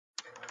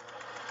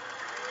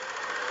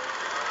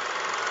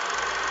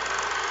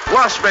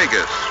Las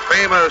Vegas,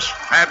 famous,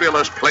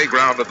 fabulous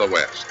playground of the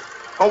West.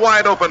 A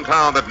wide-open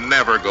town that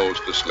never goes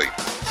to sleep.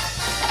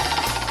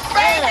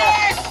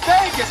 Vegas!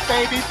 Vegas,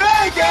 baby,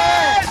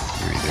 Vegas!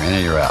 You're either in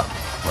or you're out.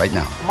 Right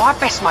now. My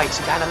best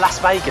mates are going to Las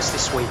Vegas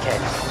this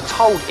weekend. I'm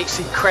told it's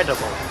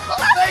incredible.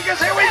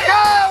 Vegas, here we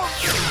go!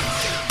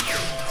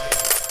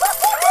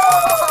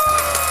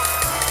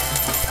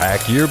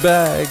 Pack your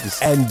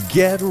bags and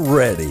get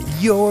ready.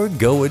 You're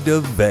going to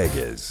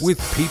Vegas with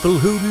people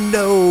who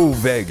know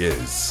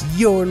Vegas.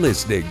 You're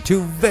listening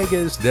to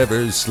Vegas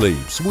Never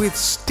Sleeps with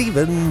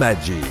Stephen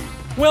Maggi.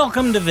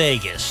 Welcome to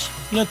Vegas.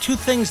 You know, two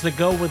things that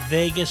go with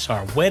Vegas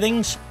are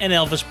weddings and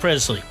Elvis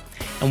Presley.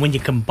 And when you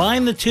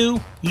combine the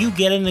two, you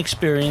get an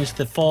experience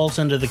that falls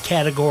under the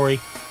category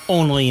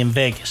only in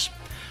Vegas.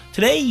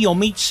 Today, you'll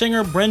meet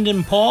singer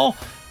Brendan Paul,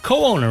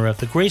 co-owner of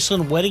the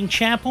Graceland Wedding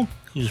Chapel,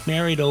 who's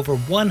married over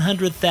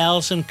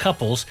 100,000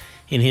 couples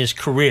in his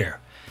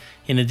career.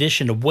 In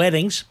addition to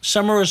weddings,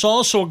 summer is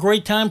also a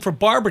great time for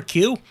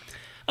barbecue.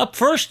 Up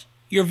first,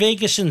 your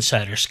Vegas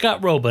insider,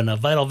 Scott Robin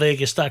of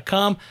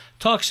VitalVegas.com,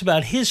 talks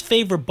about his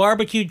favorite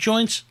barbecue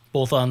joints,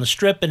 both on the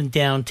Strip and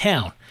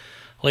downtown.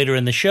 Later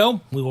in the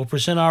show, we will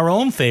present our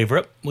own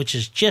favorite, which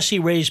is Jessie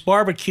Rae's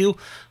Barbecue,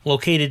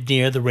 located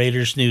near the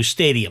Raiders' new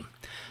stadium.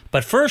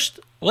 But first,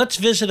 let's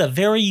visit a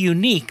very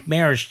unique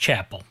marriage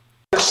chapel.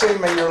 Say,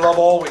 may your love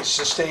always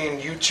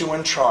sustain you two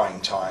in trying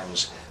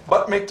times,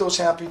 but make those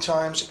happy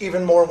times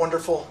even more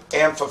wonderful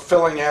and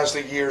fulfilling as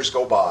the years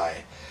go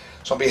by.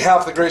 So on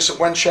behalf of the Graceland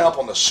Wedding Chapel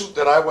and the suit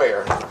that I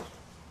wear,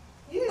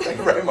 thank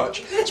you very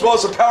much, as well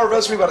as the power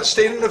vested by the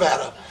state of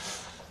Nevada,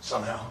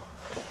 somehow.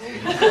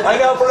 I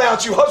now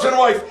pronounce you husband and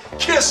wife.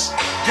 Kiss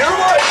your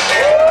wife.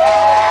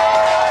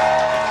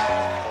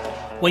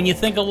 When you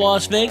think of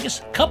Las Vegas,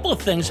 a couple of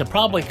things that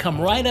probably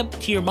come right up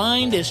to your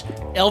mind is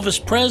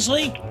Elvis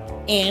Presley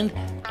and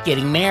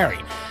getting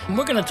married. And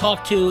we're going to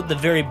talk to the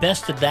very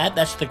best of that.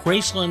 That's the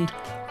Graceland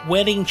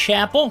Wedding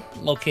Chapel,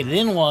 located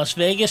in Las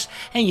Vegas,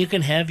 and you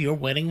can have your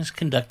weddings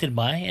conducted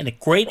by a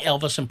great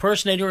Elvis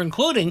impersonator,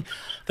 including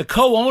the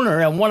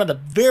co-owner and one of the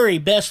very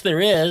best there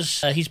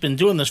is. He's been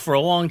doing this for a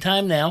long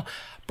time now,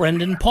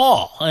 Brendan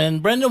Paul.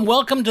 And Brendan,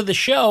 welcome to the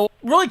show.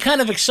 Really kind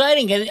of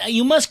exciting, and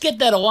you must get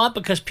that a lot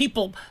because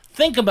people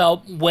think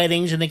about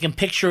weddings and they can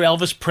picture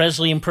Elvis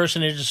Presley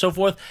impersonators and so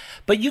forth,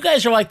 but you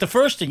guys are like the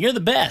first and you're the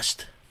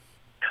best.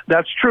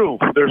 That's true.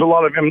 There's a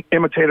lot of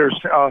imitators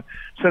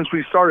since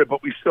we started,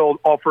 but we still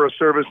offer a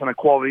service and a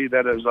quality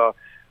that is,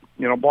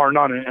 bar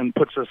none, and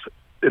puts us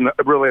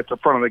really at the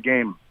front of the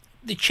game.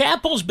 The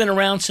chapel's been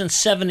around since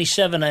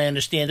 '77, I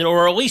understand it,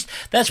 or at least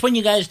that's when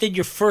you guys did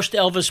your first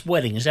Elvis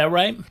wedding. Is that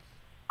right?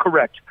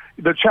 Correct.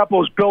 The chapel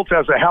was built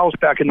as a house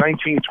back in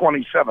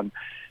 1927.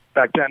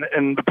 Back then,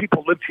 and the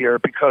people lived here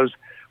because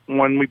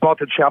when we bought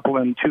the chapel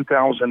in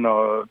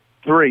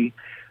 2003,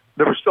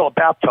 there was still a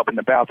bathtub in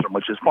the bathroom,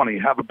 which is funny. You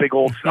have a big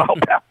old style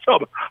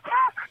bathtub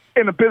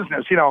in a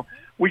business. You know,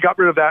 we got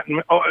rid of that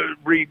and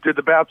redid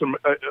the bathroom,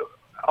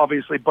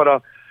 obviously. But,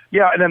 and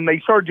then they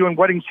started doing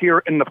weddings here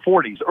in the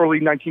 40s, early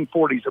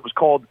 1940s. It was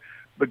called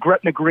the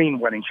Gretna Green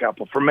Wedding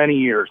Chapel for many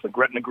years, the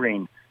Gretna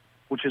Green,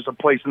 which is a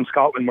place in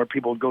Scotland where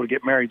people would go to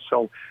get married.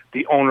 So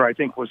the owner, I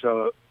think, was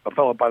a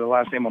fellow by the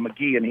last name of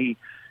McGee, and he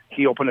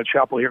opened a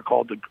chapel here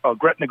called the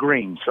Gretna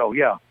Green. So,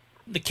 yeah.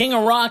 The King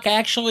of Rock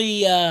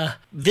actually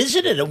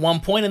visited at one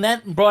point, and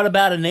that brought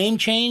about a name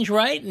change,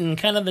 right? And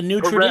kind of a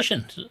new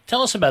tradition.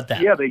 Tell us about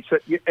that. Yeah, they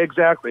said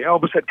exactly.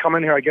 Elvis had come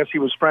in here. I guess he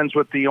was friends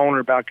with the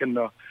owner back in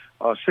the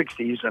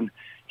 60s, and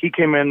he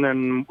came in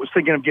and was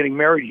thinking of getting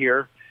married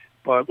here,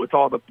 but with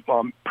all the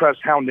press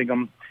hounding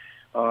him,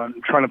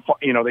 trying to,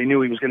 they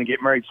knew he was going to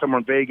get married somewhere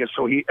in Vegas,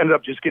 so he ended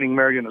up just getting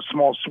married in a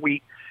small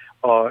suite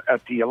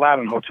at the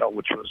Aladdin Hotel,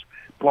 which was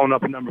blown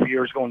up a number of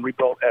years ago and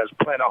rebuilt as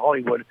Planet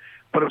Hollywood.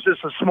 But it was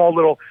just a small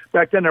little,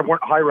 back then there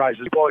weren't high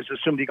rises. We always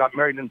assumed he got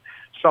married in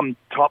some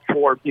top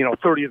floor,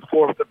 30th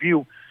floor with a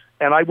view.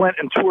 And I went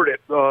and toured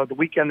it the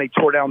weekend they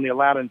tore down the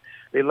Aladdin.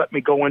 They let me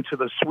go into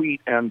the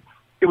suite, and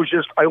it was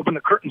just, I opened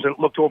the curtains and it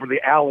looked over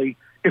the alley.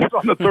 It was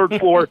on the third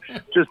floor,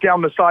 just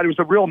down the side. It was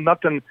a real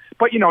nothing.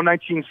 But,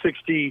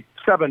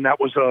 1967, that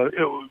was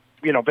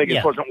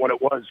Vegas wasn't what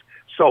it was.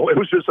 So it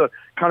was just it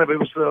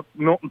was the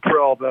Milton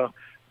Perrell, the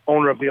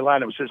owner of the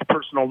Aladdin. It was his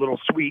personal little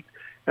suite,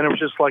 and it was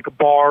just like a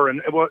bar, and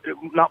it was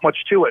not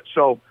much to it.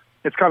 So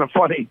it's kind of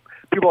funny.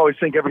 People always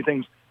think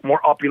everything's more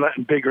opulent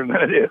and bigger than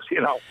it is,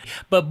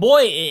 But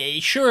boy,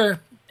 it sure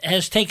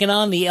has taken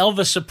on the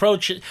Elvis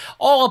approach.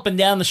 All up and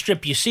down the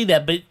Strip, you see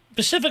that, but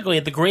specifically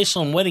at the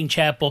Graceland Wedding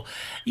Chapel,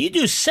 you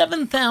do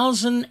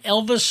 7,000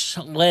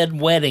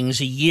 Elvis-led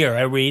weddings a year,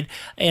 I read,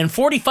 and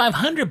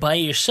 4,500 by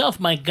yourself.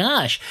 My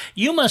gosh,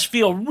 you must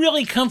feel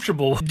really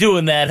comfortable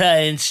doing that,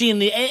 and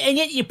seeing and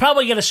yet you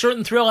probably get a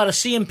certain thrill out of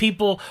seeing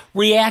people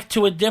react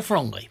to it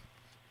differently.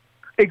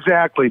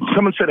 Exactly.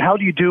 Someone said, how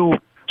do you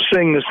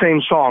sing the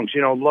same songs,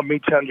 Love Me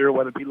Tender,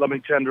 whether it be Love Me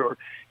Tender or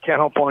Can't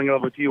Help Falling in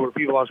Love with You or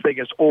Viva Las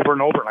Vegas over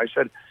and over? And I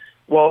said,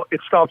 well, it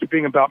stopped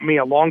being about me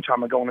a long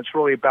time ago, and it's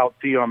really about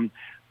the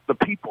the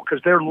people,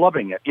 because they're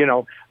loving it. You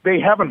know, they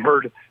haven't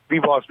heard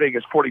Viva Las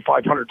Vegas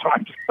 4,500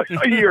 times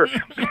a year.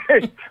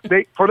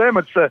 For them,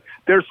 it's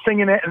they're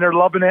singing it and they're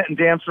loving it and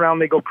dancing around.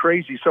 They go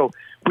crazy. So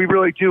we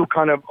really do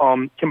kind of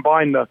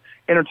combine the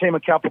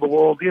entertainment capital of the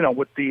world, you know,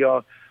 with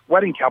the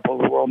wedding capital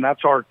of the world, and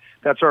that's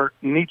our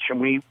niche. And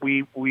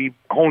we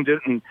honed it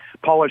and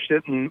polished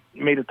it and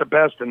made it the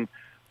best. And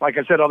like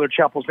I said, other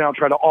chapels now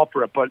try to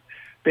offer it, but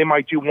they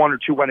might do 1 or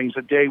 2 weddings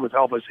a day with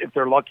Elvis if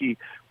they're lucky,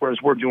 whereas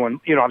we're doing,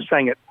 you know, I'm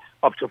saying it,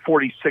 up to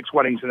 46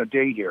 weddings in a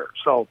day here.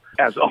 So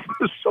as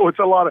Elvis, so it's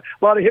a lot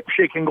of hip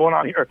shaking going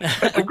on here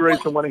at the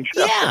Grayson Wedding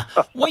Chapel.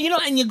 Yeah, well, you know,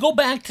 and you go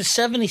back to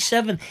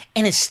 '77,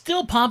 and it's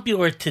still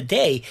popular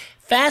today.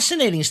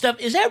 Fascinating stuff.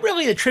 Is that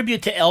really a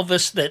tribute to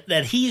Elvis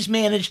that he's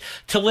managed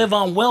to live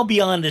on well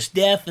beyond his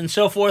death and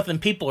so forth,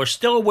 and people are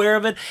still aware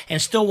of it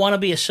and still want to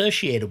be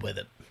associated with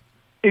it?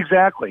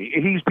 Exactly.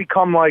 He's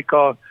become like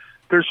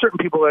there's certain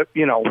people that,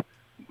 you know,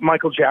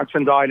 Michael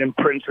Jackson died and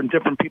Prince and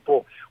different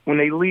people, when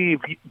they leave,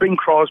 Bing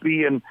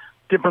Crosby and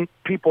different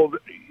people,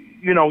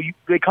 you know,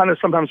 they kind of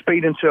sometimes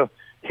fade into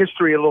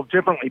history a little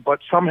differently, but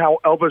somehow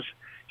Elvis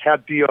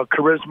had the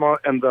charisma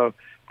and the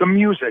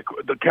music,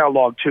 the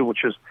catalog too,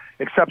 which is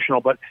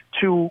exceptional, but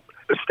to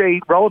stay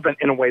relevant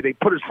in a way. They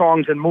put his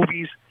songs in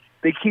movies.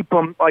 They keep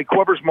him, like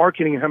whoever's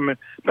marketing him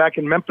back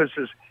in Memphis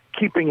is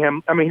keeping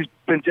him. I mean, he's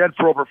been dead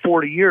for over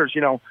 40 years,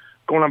 you know,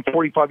 going on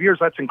 45 years.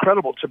 That's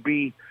incredible to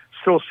be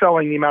still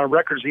selling the amount of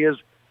records he is,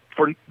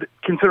 for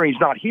considering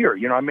he's not here,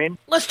 you know what I mean?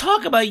 Let's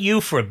talk about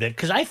you for a bit,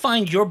 because I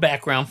find your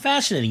background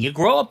fascinating. You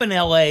grow up in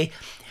L.A.,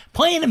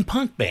 playing in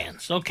punk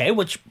bands, okay,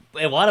 which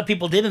a lot of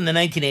people did in the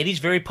 1980s,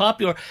 very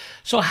popular.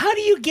 So how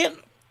do you get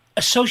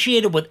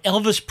associated with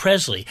Elvis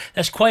Presley?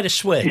 That's quite a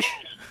switch.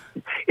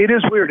 It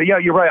is weird. Yeah,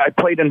 you're right. I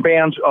played in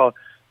bands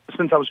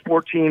since I was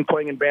 14,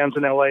 playing in bands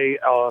in L.A.,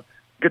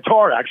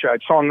 guitar, actually.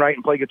 I'd songwrite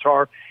and play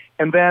guitar.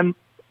 And then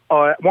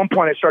at one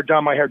point I started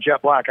dyeing my hair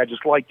jet black. I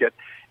just liked it.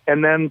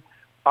 And then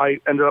I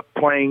ended up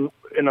playing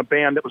in a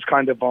band that was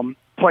kind of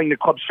playing the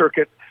club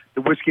circuit,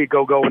 the Whiskey A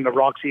Go-Go and the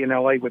Roxy in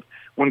L.A.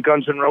 when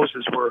Guns N'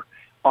 Roses were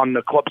on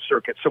the club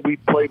circuit. So we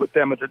played with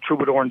them at the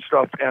Troubadour and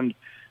stuff. And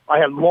I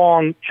had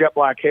long jet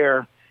black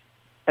hair.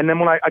 And then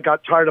when I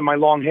got tired of my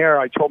long hair,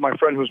 I told my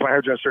friend who was my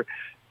hairdresser,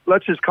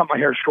 let's just cut my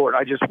hair short.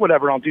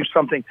 Whatever, I'll do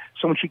something.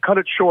 So when she cut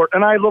it short,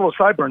 and I had little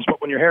sideburns,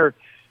 but when your hair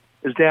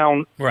is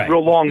down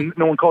real long,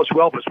 no one calls you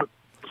Elvis with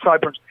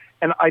sideburns.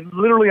 And I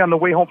literally, on the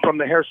way home from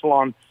the hair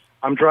salon,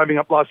 I'm driving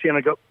up La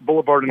Cienega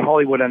Boulevard in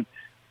Hollywood, and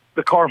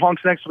the car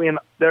honks next to me, and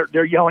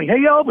they're yelling,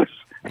 "Hey, Elvis!"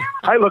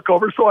 I look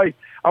over, so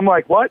I'm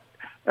like, "What?"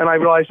 And I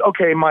realize,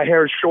 okay, my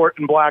hair is short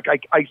and black.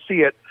 I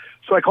see it.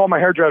 So I called my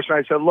hairdresser,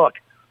 and I said, "Look,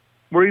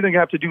 we're either going to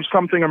have to do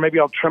something, or maybe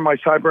I'll trim my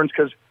sideburns,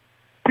 because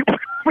people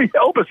call me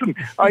Elvis." And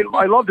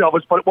I loved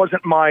Elvis, but it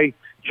wasn't my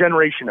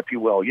generation, if you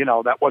will. You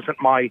know, that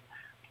wasn't my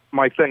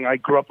thing. I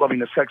grew up loving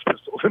the Sex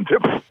Pistols and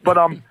different. But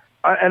I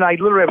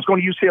was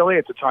going to UCLA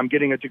at the time,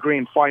 getting a degree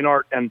in fine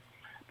art, and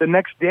the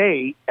next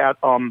day at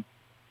a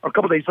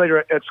couple of days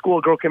later at school,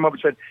 a girl came up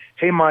and said,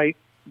 "Hey, my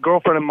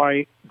girlfriend in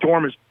my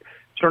dorm is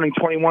turning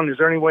 21. Is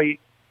there any way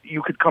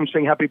you could come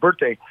sing happy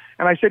birthday?"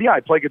 And I said, "Yeah,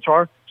 I play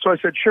guitar." So I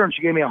said, "Sure." And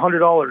she gave me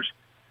 $100.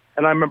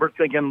 And I remember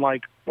thinking,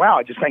 like, wow,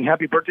 I just sang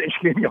happy birthday, and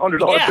she gave me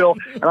 $100 bill.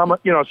 And I'm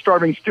a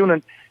starving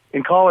student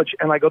in college.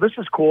 And I go, this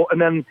is cool.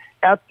 And then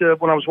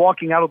when I was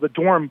walking out of the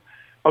dorm,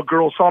 a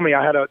girl saw me.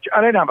 I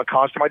didn't have a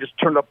costume. I just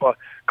turned up a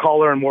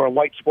collar and wore a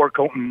white sport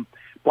coat and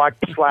black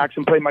slacks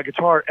and played my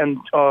guitar. And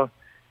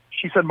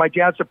she said, my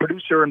dad's a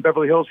producer in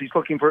Beverly Hills. He's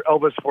looking for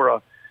Elvis for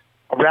a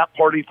rap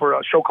party for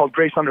a show called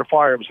Grace Under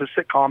Fire. It was a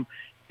sitcom.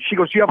 She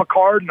goes, "Do you have a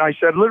card?" And I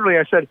said,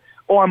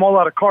 "Oh, I'm all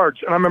out of cards."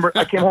 And I remember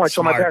I came home, I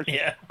told my parents,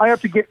 I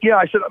have to get,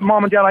 I said,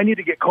 "Mom and Dad, I need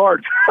to get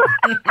cards."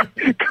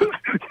 Say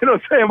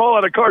I'm all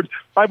out of cards.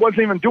 I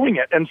wasn't even doing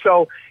it. And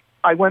so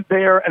I went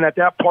there, and at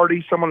that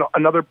party,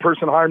 another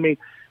person hired me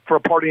for a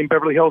party in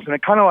Beverly Hills, and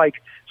it kind of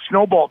like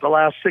snowballed the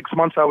last 6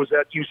 months I was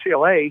at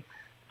UCLA.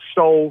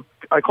 So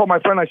I called my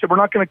friend. I said, "We're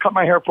not going to cut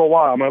my hair for a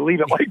while. I'm going to leave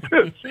it like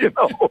this."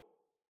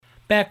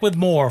 Back with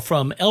more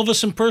from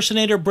Elvis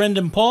impersonator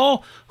Brendan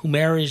Paul, who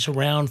marries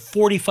around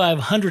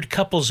 4,500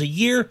 couples a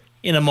year,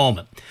 in a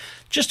moment.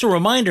 Just a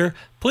reminder,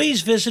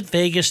 please visit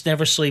Vegas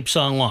Never Sleeps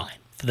online.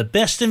 For the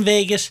best in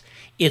Vegas,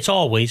 it's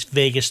always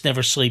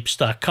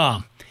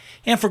VegasNeverSleeps.com.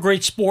 And for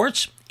great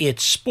sports,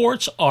 it's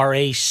Sports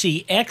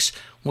RACX,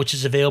 which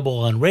is available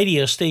on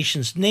radio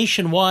stations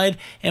nationwide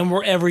and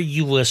wherever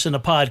you listen to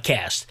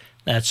podcasts.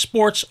 That's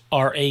Sports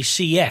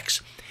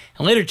RACX.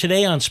 And later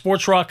today on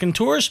Sports Rockin'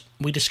 Tours,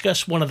 we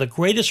discuss one of the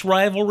greatest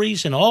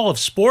rivalries in all of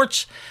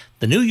sports,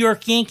 the New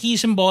York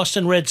Yankees and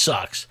Boston Red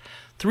Sox.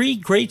 3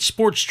 great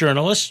sports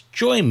journalists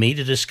join me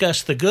to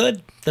discuss the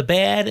good, the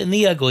bad, and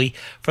the ugly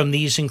from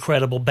these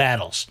incredible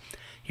battles.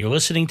 You're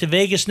listening to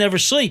Vegas Never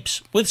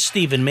Sleeps with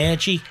Stephen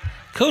Manchi,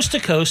 coast to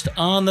coast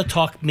on the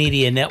Talk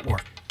Media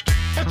Network.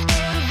 Let's go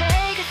to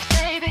Vegas,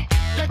 baby.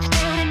 Let's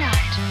go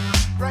tonight.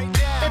 Right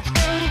now. Let's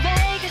go to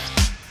Vegas.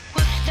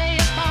 We'll stay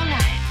up all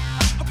night.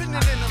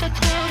 Let's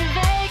go to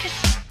Vegas.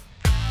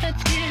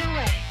 Let's get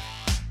away.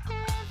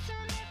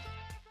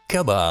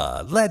 Come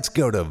on, let's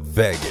go to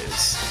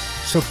Vegas.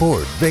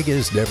 Support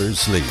Vegas Never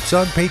Sleeps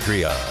on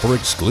Patreon for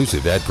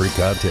exclusive ad-free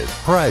content,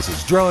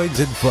 prizes, drawings,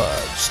 and fun,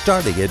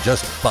 starting at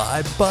just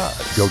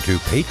 $5. Go to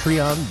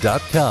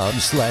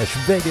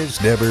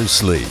patreon.com/Vegas Never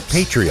Sleeps.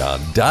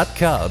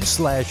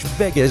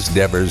 Patreon.com/Vegas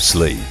Never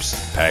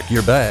Sleeps. Pack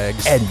your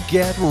bags and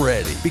get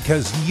ready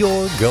because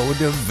you're going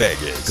to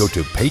Vegas. Go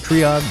to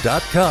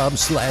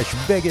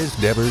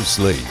patreon.com/Vegas Never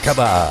Sleeps. Come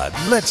on,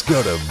 let's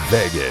go to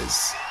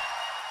Vegas.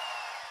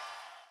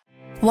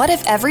 What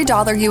if every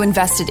dollar you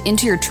invested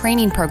into your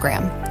training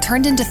program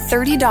turned into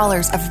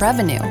 $30 of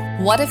revenue?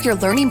 What if your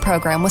learning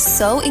program was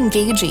so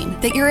engaging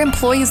that your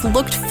employees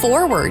looked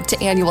forward to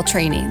annual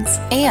trainings?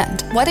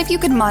 And what if you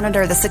could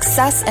monitor the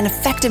success and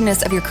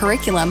effectiveness of your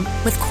curriculum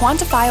with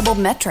quantifiable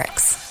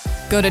metrics?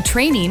 Go to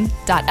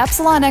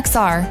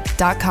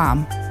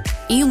training.epsilonxr.com.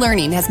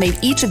 E-learning has made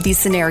each of these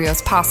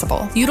scenarios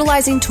possible.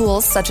 Utilizing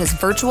tools such as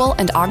virtual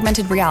and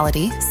augmented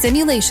reality,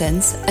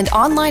 simulations, and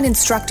online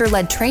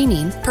instructor-led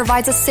training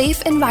provides a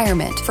safe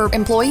environment for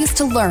employees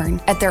to learn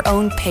at their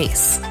own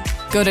pace.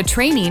 Go to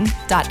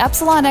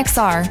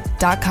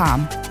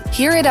training.epsilonxr.com.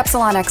 Here at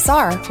Epsilon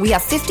XR, we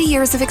have 50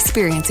 years of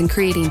experience in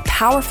creating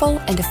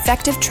powerful and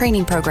effective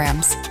training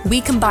programs. We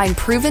combine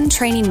proven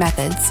training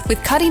methods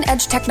with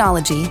cutting-edge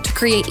technology to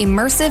create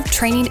immersive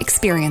training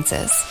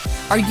experiences.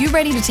 Are you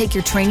ready to take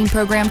your training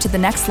program to the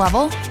next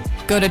level?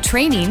 Go to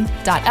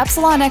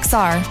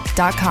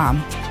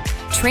training.epsilonxr.com.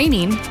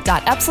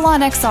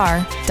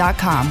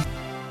 training.epsilonxr.com.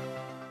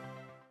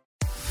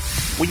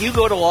 When you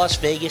go to Las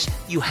Vegas,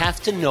 you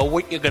have to know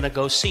what you're going to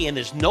go see, and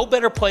there's no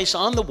better place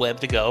on the web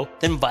to go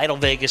than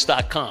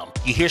VitalVegas.com.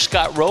 You hear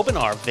Scott Robin,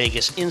 our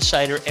Vegas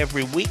insider,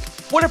 every week.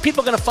 What are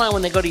people going to find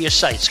when they go to your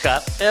site,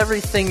 Scott?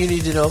 Everything you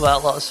need to know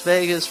about Las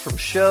Vegas, from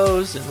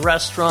shows and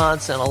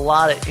restaurants and a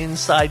lot of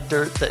inside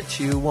dirt that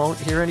you won't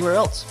hear anywhere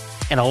else.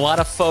 And a lot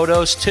of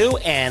photos, too,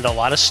 and a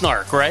lot of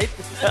snark, right?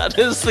 That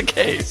is the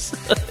case.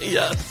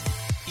 Yes.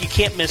 You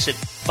can't miss it.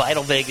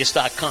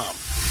 VitalVegas.com.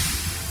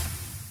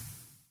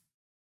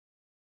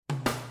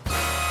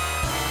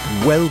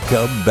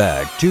 Welcome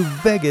back to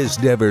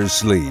Vegas Never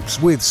Sleeps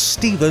with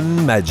Stephen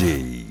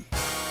Maggi.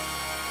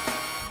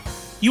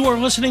 You are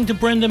listening to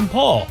Brendan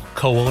Paul,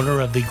 co-owner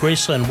of the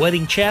Graceland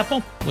Wedding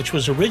Chapel, which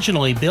was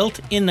originally built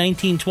in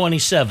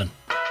 1927.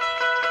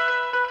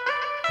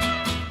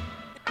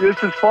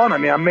 This is fun. I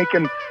mean, I'm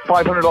making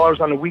 $500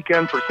 on the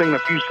weekend for singing a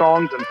few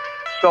songs. And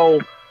so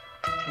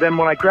then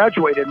when I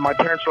graduated, my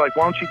parents were like,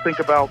 why don't you think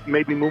about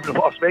maybe moving to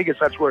Las Vegas?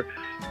 That's where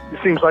it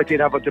seems like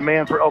they'd have a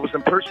demand for Elvis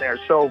impersonators.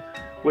 So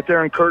with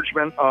their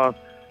encouragement, I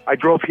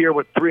drove here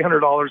with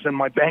 $300 in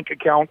my bank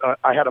account.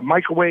 I had a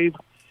microwave,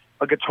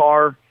 a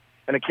guitar,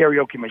 and a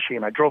karaoke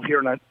machine. I drove here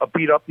in a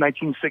beat-up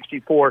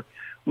 1964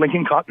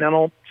 Lincoln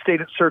Continental,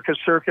 stayed at Circus,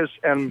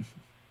 and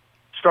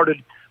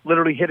started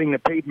literally hitting the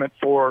pavement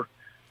for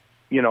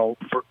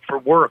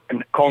work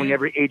and calling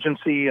every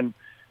agency. And,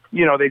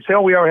 they'd say,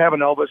 oh, we already have an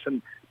Elvis.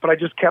 But I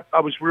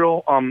was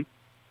real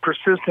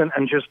persistent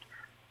and just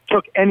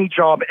took any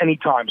job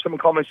anytime. Someone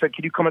called me and said,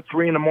 can you come at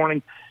 3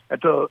 a.m.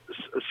 at the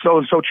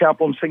so-and-so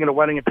chapel and sing at a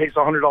wedding and pays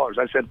 $100?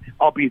 I said,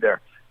 I'll be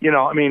there.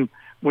 When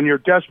you're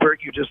desperate,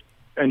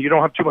 and you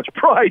don't have too much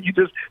pride, you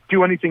just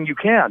do anything you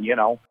can,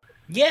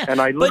 Yeah, and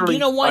but you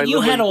know what?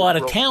 You had a lot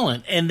of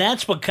talent, and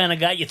that's what kind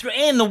of got you through.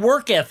 And the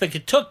work ethic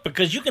it took,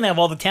 because you can have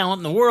all the talent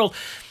in the world.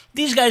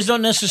 These guys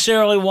don't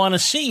necessarily want to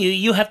see you.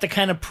 You have to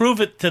kind of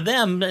prove it to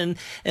them, and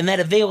that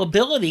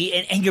availability.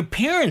 And your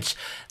parents,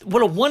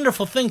 what a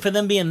wonderful thing for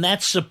them being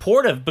that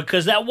supportive,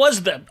 because that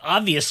was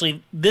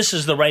obviously this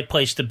is the right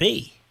place to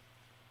be.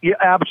 Yeah,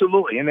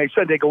 absolutely. And they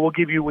said,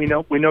 we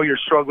know you're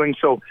struggling.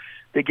 So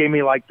they gave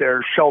me like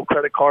their Shell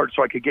credit card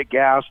so I could get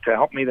gas to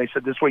help me. They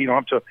said, this way you don't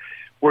have to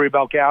worry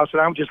about gas. And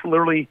I would just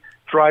literally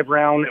drive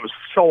around. It was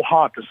so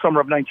hot the summer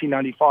of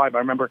 1995. I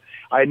remember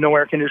I had no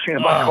air conditioning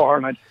in my car,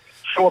 and I'd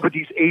show up at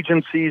these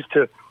agencies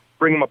to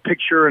bring them a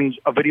picture and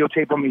a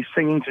videotape of me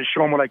singing to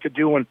show them what I could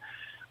do. And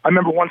I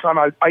remember one time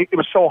it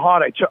was so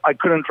hot I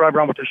couldn't drive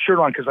around with a shirt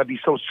on because I'd be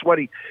so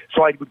sweaty.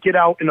 So I would get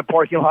out in the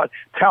parking lot,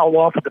 towel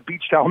off with the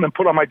beach towel, and then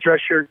put on my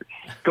dress shirt,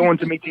 go in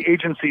to meet the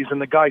agencies.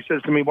 And the guy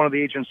says to me, one of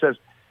the agents says,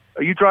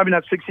 are you driving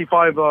that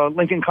 65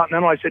 Lincoln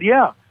Continental? I said,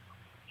 yeah.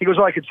 He goes,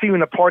 oh, I could see you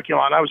in the parking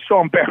lot. I was so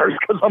embarrassed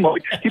because I'm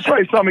like, he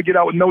probably saw me get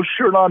out with no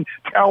shirt on,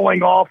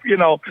 toweling off,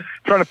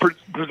 trying to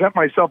present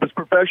myself as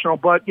professional.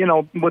 But,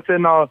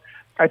 within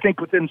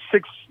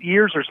 6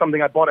 years or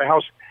something, I bought a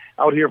house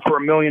out here for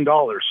 $1 million.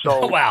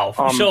 So wow.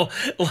 So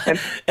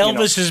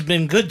Elvis has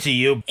been good to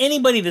you.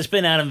 Anybody that's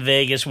been out in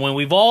Vegas, when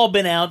we've all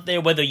been out there,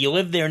 whether you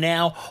live there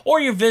now or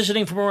you're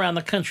visiting from around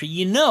the country,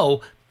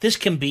 this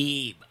can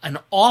be an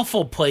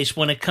awful place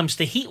when it comes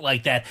to heat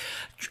like that.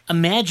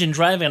 Imagine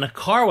driving a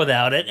car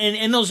without it.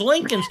 And those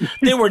Lincolns,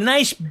 they were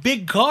nice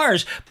big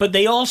cars, but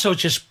they also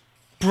just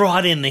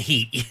brought in the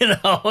heat,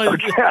 Exactly.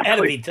 It had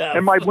to be tough.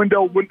 And my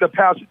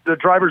the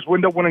driver's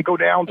window wouldn't go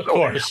down, so of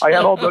course. I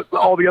had all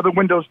the other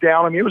windows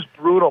down. I mean, it was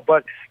brutal.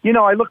 But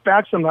I look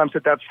back sometimes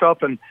at that stuff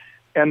and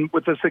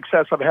with the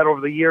success I've had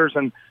over the years,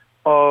 and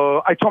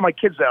I told my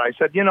kids that I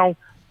said,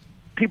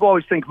 people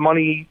always think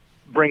money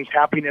brings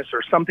happiness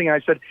or something. I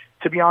said,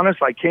 to be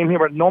honest, I came here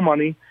with no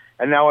money,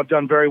 and now I've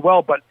done very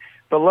well. But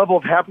the level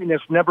of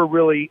happiness never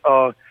really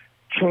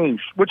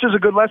changed, which is a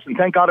good lesson.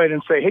 Thank God I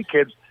didn't say, hey,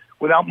 kids,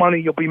 without money,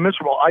 you'll be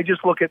miserable. I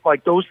just look at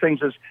like those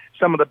things as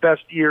some of the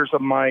best years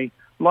of my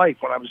life.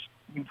 When I was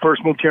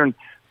first moved here, and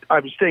I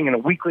was staying in a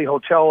weekly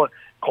hotel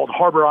called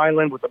Harbor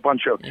Island with a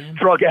bunch of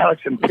drug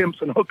addicts and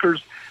pimps and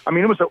hookers. I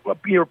mean,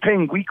 you were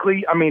paying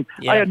weekly. I mean,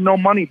 I had no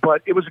money,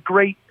 but it was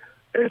great.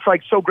 It's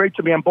like so great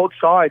to be on both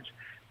sides,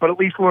 but at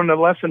least learn the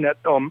lesson that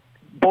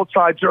both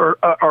sides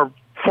are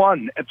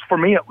fun. It's, for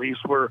me at least,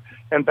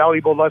 and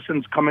valuable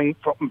lessons coming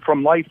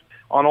from life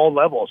on all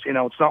levels. You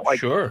know, it's not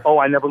like, oh,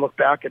 I never look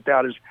back at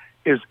that as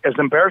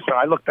embarrassment.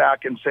 I look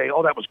back and say,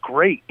 oh, that was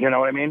great. You know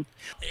what I mean?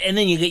 And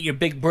then you get your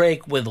big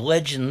break with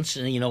Legends,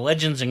 and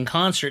Legends in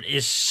Concert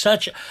is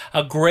such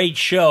a great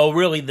show,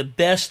 really the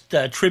best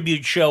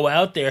tribute show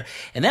out there.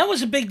 And that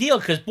was a big deal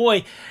because,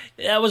 boy,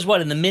 that was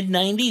in the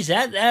mid-'90s?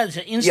 That's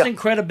instant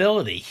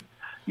credibility.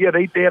 Yeah,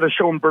 they had a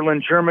show in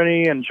Berlin,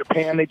 Germany, and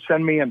Japan they'd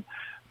send me, and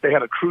they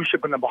had a cruise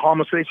ship in the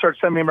Bahamas, so they started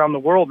sending me around the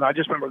world, and I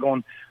just remember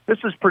going, this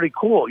is pretty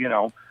cool,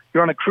 You're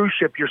on a cruise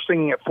ship, you're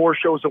singing at 4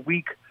 shows a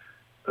week,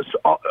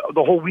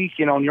 the whole week,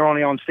 and you're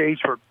only on stage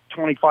for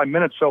 25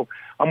 minutes, so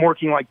I'm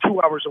working like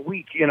 2 hours a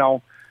week,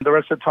 The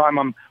rest of the time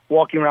I'm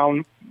walking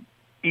around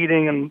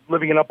eating and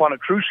living it up on a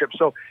cruise ship.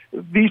 So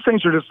these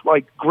things are just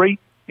like great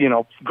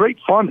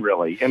fun,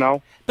 really,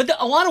 But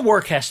a lot of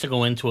work has to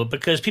go into it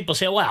because people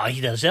say, wow,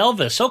 he does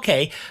Elvis.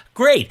 Okay,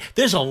 great.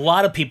 There's a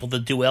lot of people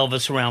that do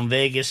Elvis around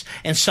Vegas,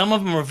 and some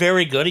of them are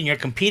very good, and you're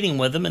competing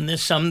with them, and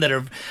there's some that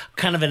are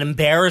kind of an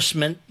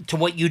embarrassment to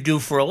what you do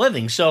for a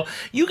living. So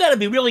you got to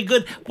be really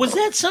good. Was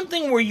that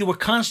something where you were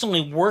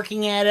constantly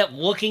working at it,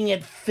 looking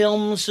at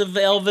films of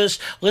Elvis,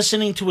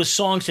 listening to his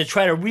songs to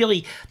try to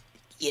really...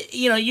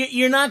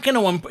 you're not going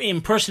to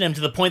impersonate him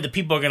to the point that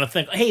people are going to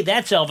think, hey,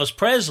 that's Elvis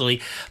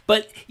Presley.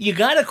 But you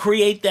got to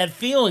create that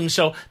feeling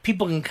so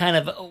people can kind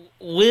of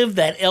live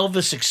that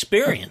Elvis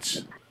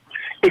experience.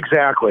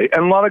 Exactly.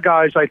 And a lot of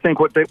guys, I think,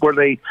 where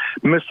they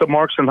miss the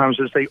mark sometimes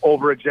is they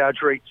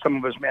over-exaggerate some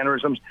of his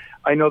mannerisms.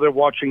 I know they're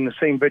watching the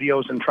same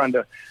videos and trying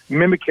to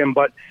mimic him.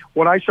 But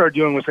what I started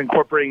doing was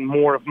incorporating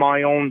more of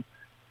my own,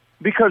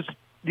 because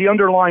the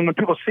underlying, when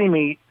people see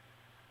me,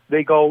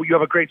 they go, you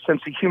have a great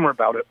sense of humor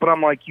about it. But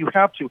I'm like, you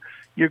have to.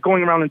 You're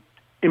going around and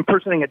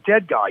impersonating a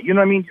dead guy. You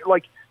know what I mean?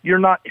 Like,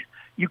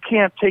 you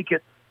can't take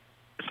it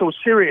so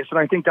serious. And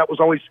I think that was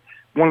always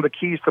one of the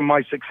keys to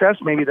my success,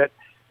 maybe, that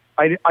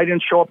I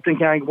didn't show up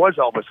thinking I was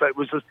Elvis. I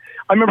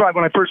remember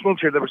when I first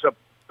moved here, there was a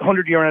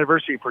 100-year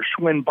anniversary for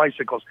Schwinn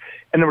bicycles,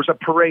 and there was a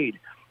parade,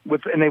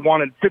 and they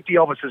wanted 50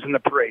 Elvises in the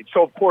parade.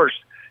 So, of course,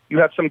 you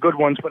have some good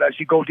ones, but as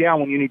you go down,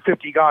 when you need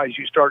 50 guys,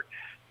 you start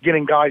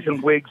getting guys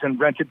in wigs and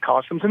rented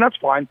costumes, and that's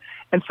fine.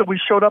 And so we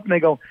showed up, and they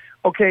go,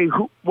 okay,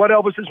 what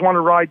Elvises want to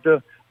ride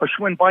a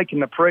Schwinn bike in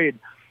the parade?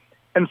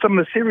 And some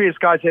of the serious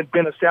guys had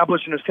been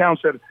established in his town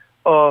said,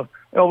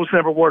 Elvis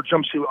never wore a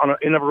jumpsuit,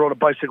 he never rode a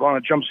bicycle on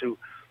a jumpsuit.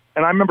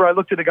 And I remember I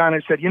looked at the guy and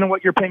I said, you know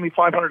what, you're paying me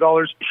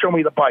 $500, show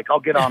me the bike, I'll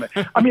get on it.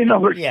 I mean, in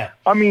other words,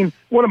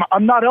 what am I?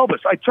 I'm not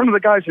Elvis. I turned to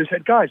the guys and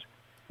said, guys,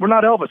 we're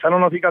not Elvis. I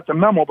don't know if you got the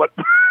memo, but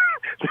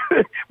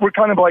we're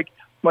kind of like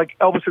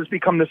Elvis has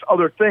become this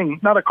other thing,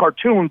 not a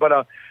cartoon, but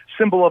a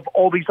symbol of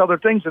all these other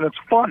things, and it's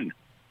fun.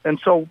 And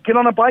so get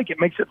on a bike. It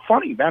makes it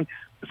funny, man.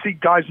 To see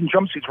guys in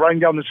jumpsuits riding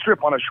down the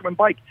strip on a Schwinn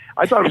bike.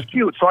 I thought it was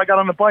cute, so I got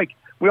on the bike.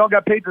 We all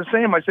got paid the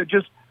same. I said,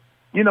 just,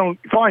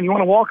 fine, you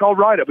want to walk, I'll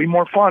ride it. It'll be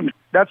more fun.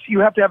 You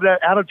have to have that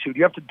attitude.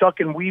 You have to duck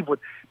and weave what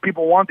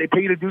people want. They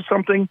pay you to do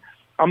something.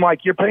 I'm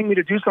like, you're paying me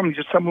to do something.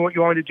 Just tell me what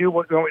you want me to do,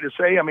 what you want me to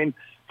say. I mean,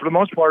 for the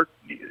most part,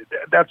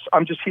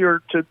 I'm just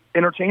here to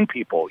entertain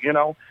people,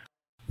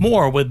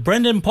 More with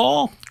Brendan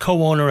Paul,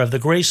 co-owner of the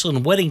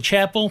Graceland Wedding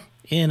Chapel,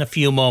 in a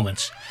few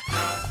moments.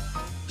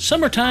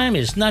 Summertime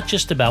is not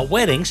just about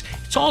weddings,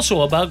 it's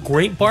also about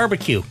great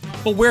barbecue.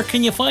 But where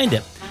can you find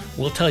it?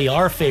 We'll tell you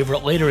our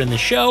favorite later in the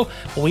show,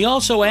 but we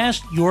also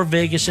asked your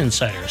Vegas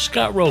insider,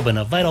 Scott Robin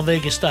of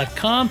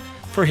VitalVegas.com,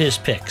 for his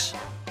picks.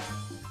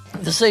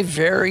 This is a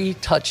very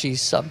touchy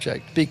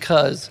subject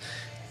because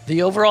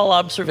the overall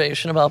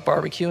observation about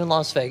barbecue in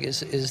Las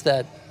Vegas is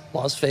that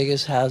Las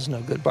Vegas has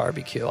no good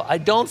barbecue. I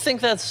don't think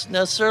that's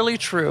necessarily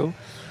true,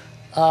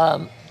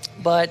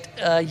 but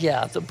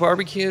the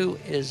barbecue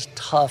is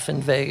tough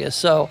in Vegas.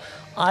 So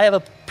I have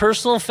a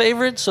personal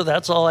favorite, so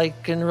that's all I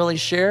can really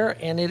share,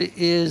 and it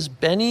is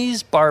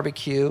Benny's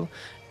Barbecue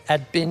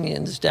at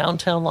Binion's,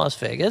 downtown Las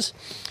Vegas.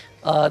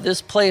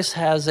 This place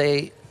has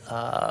a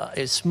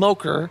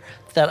smoker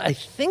that I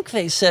think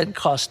they said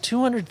cost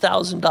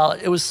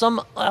 $200,000. It was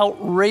some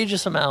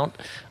outrageous amount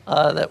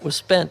that was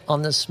spent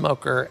on this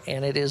smoker,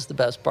 and it is the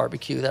best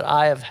barbecue that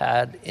I have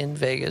had in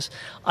Vegas.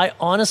 I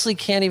honestly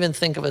can't even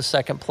think of a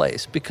second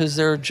place because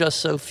there are just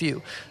so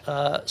few.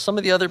 Some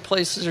of the other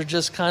places are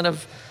just kind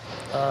of,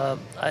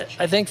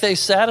 I think they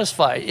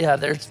satisfy. Yeah,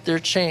 they're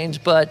chains,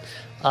 but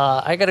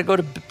I got to go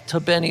to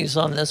Benny's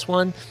on this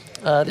one.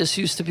 This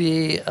used to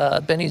be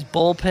Benny's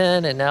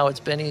Bullpen, and now it's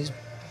Benny's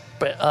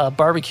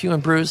barbecue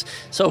and brews.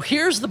 So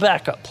here's the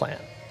backup plan.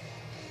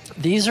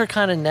 These are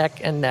kind of neck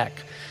and neck.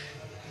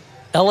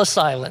 Ellis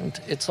Island,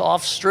 it's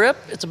off strip.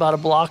 It's about a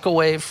block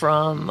away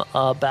from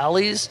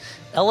Bally's.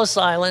 Ellis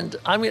Island,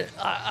 I'm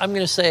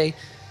gonna say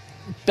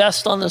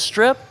best on the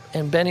strip,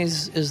 and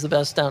Benny's is the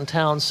best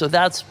downtown. So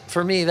that's,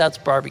 for me, that's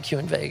barbecue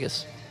in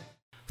Vegas.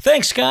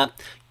 Thanks, Scott.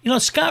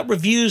 Scott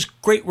reviews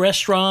great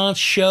restaurants,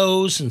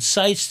 shows, and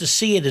sites to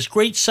see at his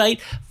great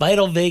site,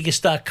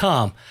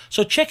 VitalVegas.com.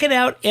 So check it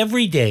out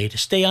every day to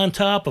stay on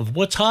top of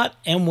what's hot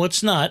and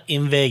what's not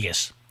in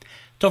Vegas.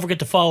 Don't forget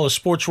to follow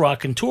Sports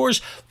Rockin' Tours,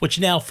 which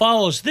now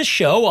follows this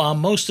show on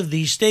most of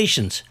these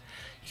stations.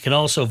 You can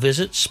also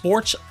visit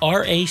Sports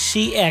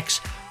RACX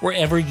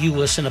wherever you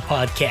listen to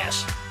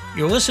podcasts.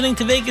 You're listening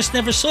to Vegas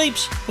Never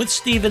Sleeps with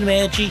Stephen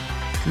Maggi,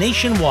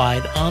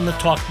 nationwide on the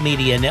Talk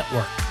Media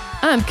Network.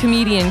 I'm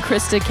comedian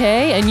Krista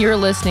Kay, and you're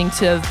listening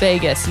to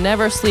Vegas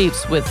Never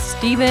Sleeps with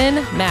Stephen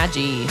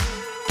Maggi.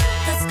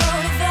 Let's go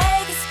to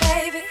Vegas,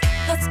 baby.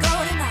 Let's go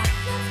tonight.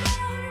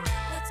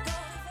 Let's go to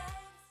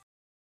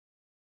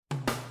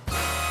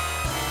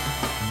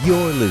Vegas.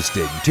 You're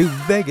listening to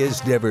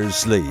Vegas Never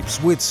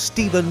Sleeps with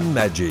Stephen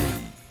Maggi.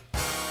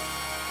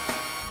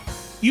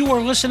 You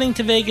are listening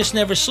to Vegas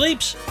Never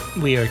Sleeps.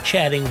 We are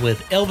chatting with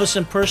Elvis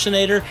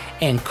impersonator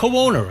and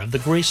co-owner of the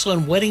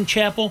Graceland Wedding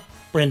Chapel,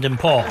 Brendan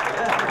Paul.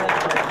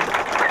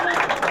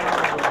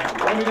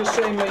 Let me just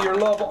say, may your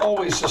love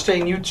always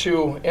sustain you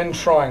two in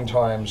trying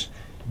times,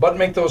 but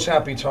make those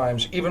happy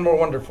times even more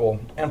wonderful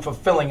and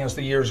fulfilling as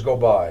the years go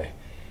by.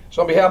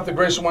 So on behalf of the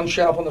Graceland One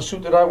Chapel and the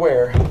suit that I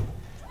wear,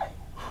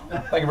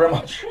 thank you very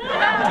much.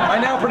 I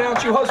now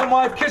pronounce you husband,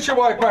 wife, kiss your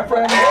wife, my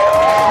friend.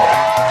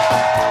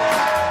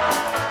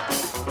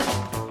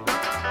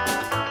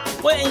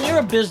 Well, and you're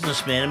a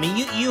businessman. I mean,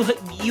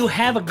 you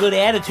have a good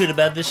attitude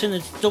about this, and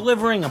it's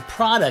delivering a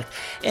product.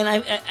 And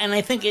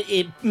I think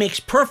it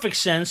makes perfect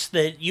sense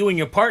that you and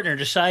your partner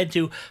decide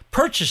to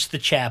purchase the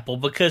chapel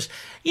because,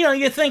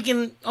 you're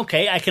thinking,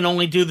 okay, I can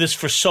only do this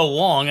for so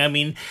long. I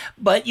mean,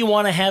 but you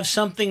want to have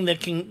something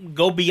that can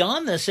go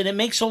beyond this, and it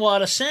makes a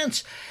lot of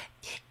sense.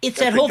 It's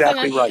that whole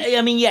exactly thing. Right.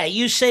 I mean, yeah,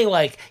 you say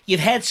like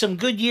you've had some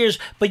good years,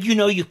 but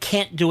you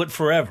can't do it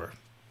forever.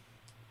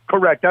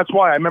 Correct. That's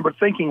why I remember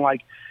thinking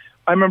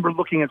I remember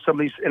looking at some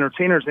of these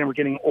entertainers, they were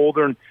getting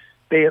older and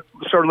they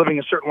started living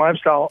a certain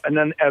lifestyle. And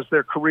then as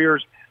their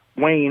careers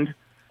waned,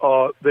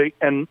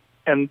 and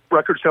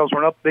record sales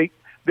went up,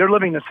 they're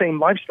living the same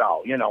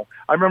lifestyle.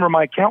 I remember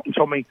my accountant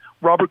told me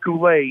Robert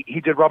Goulet, he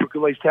did Robert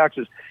Goulet's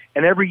taxes.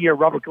 And every year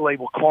Robert Goulet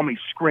will call me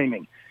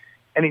screaming.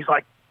 And he's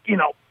like,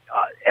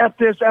 F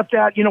this, F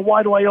that,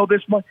 why do I owe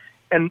this much?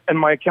 And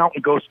my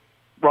accountant goes,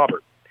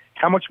 Robert,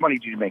 how much money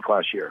did you make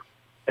last year?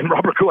 And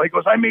Robert Goulet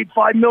goes, I made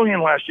 $5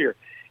 million last year.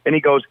 And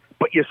he goes,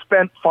 but you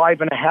spent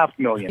 $5.5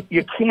 million.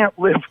 You can't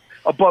live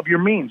above your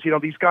means.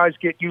 These guys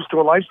get used to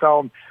a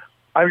lifestyle. And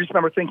I just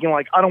remember thinking,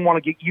 I don't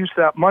want to get used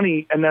to that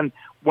money. And then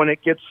when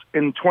it gets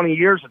in 20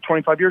 years or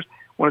 25 years,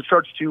 when it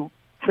starts to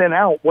thin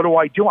out, what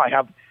do?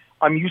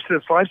 I'm used to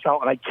this lifestyle,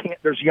 and I can't.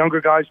 There's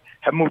younger guys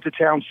have moved to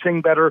town,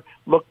 sing better,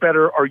 look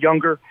better, are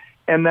younger,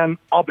 and then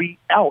I'll be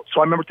out.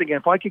 So I remember thinking,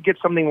 if I could get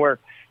something where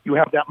you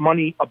have that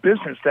money, a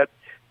business that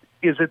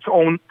is its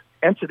own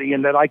entity,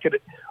 and that I could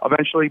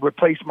eventually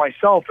replace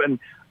myself and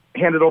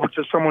hand it over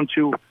to someone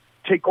to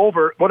take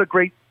over, what a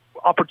great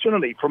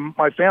opportunity for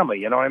my family.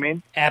 You know what I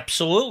mean?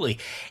 Absolutely.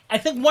 I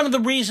think one of the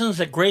reasons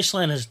that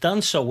Graceland has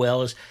done so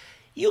well is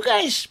you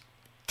guys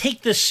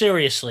take this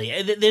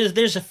seriously.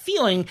 There's a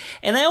feeling,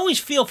 and I always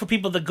feel for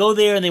people that go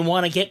there and they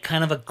want to get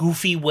kind of a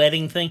goofy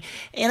wedding thing.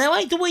 And I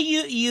like the way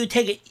you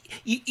take it.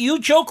 You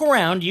joke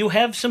around, you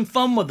have some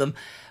fun with them,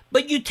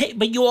 but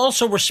you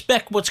also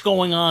respect what's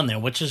going on there,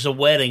 which is a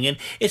wedding. And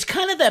it's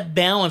kind of that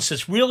balance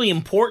that's really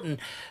important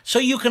so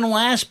you can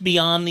last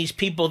beyond these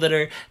people that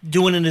are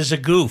doing it as a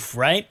goof,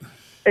 right?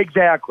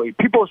 Exactly.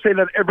 People say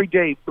that every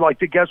day, like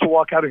the guests will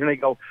walk out here and they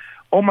go,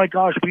 oh my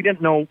gosh, we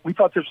didn't know, we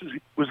thought this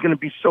was going to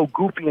be so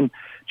goofy and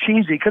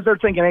cheesy, because they're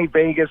thinking, hey,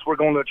 Vegas, we're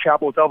going to the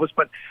chapel with Elvis,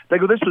 but they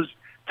go, this was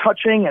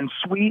touching and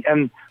sweet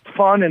and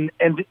fun,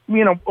 and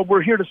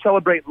we're here to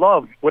celebrate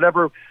love,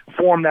 whatever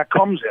form that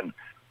comes in,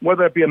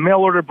 whether it be a mail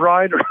order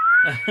bride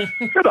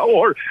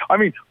or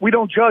we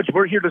don't judge.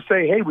 We're here to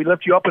say, hey, we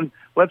lift you up and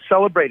let's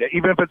celebrate it,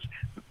 even if it's,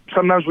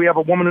 sometimes we have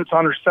a woman that's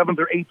on her 7th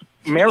or 8th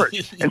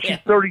marriage, and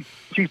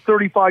she's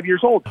 35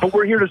 years old. But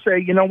we're here to say,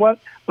 you know what?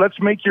 Let's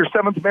make your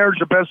 7th marriage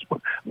the best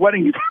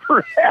wedding you've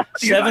ever had.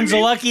 Seven's a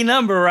lucky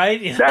number,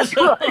 right? That's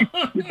right.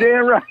 You're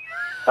damn right.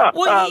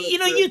 Well,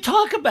 you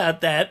talk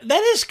about that.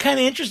 That is kind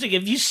of interesting.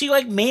 If you see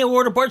like mail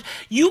order parties,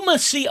 you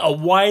must see a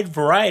wide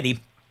variety,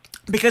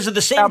 because at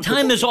the same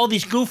time, there's all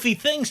these goofy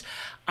things.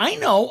 I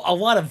know a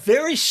lot of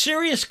very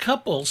serious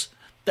couples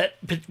that,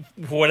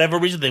 for whatever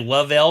reason, they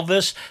love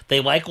Elvis, they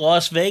like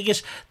Las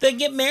Vegas, they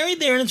get married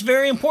there, and it's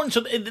very important.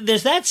 So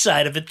there's that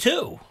side of it,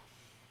 too.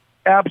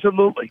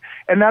 Absolutely.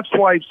 And that's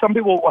why some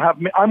people will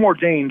have, I'm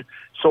ordained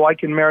so I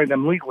can marry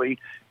them legally,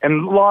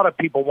 and a lot of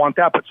people want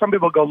that. But some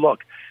people go,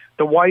 look,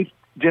 the wife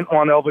didn't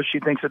want Elvis. She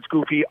thinks it's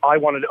goofy. I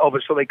wanted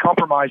Elvis. So they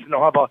compromised, and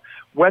they'll have a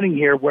wedding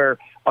here where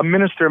a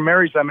minister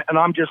marries them, and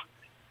I'm just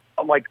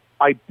like,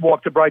 I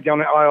walk the bride down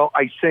the aisle,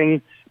 I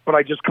sing, but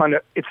I just kind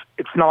of,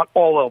 it's not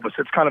all Elvis.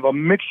 It's kind of a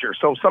mixture.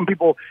 So some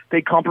people,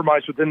 they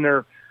compromise within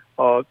their,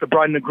 the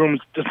bride and the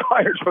groom's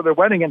desires for their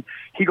wedding. And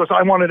he goes,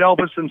 I wanted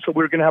Elvis, and so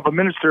we're going to have a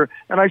minister.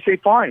 And I say,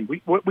 fine,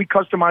 we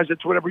customize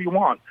it to whatever you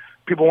want.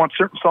 People want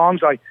certain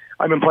songs.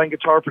 I've been playing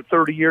guitar for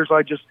 30 years.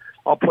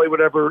 I'll play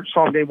whatever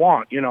song they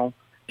want, you know.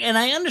 And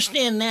I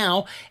understand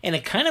now, and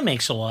it kind of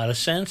makes a lot of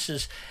sense,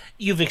 is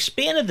you've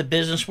expanded the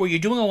business where you're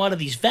doing a lot of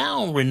these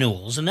vow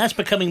renewals, and that's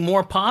becoming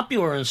more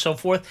popular and so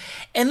forth.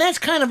 And that's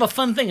kind of a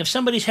fun thing. If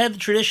somebody's had the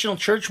traditional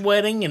church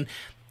wedding and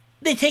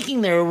they're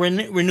taking their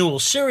renewal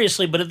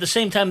seriously, but at the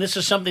same time, this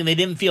is something they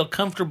didn't feel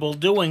comfortable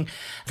doing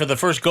for the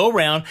first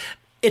go-round,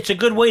 it's a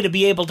good way to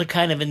be able to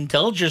kind of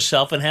indulge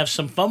yourself and have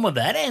some fun with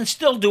that and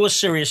still do a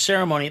serious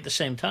ceremony at the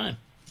same time.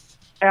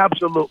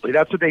 Absolutely.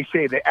 That's what they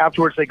say.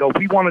 Afterwards, they go,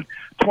 we wanted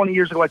 20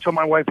 years ago, I told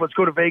my wife, let's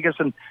go to Vegas.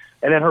 And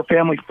then her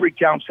family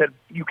freaked out and said,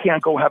 you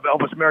can't go have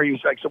Elvis marry you.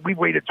 So we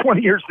waited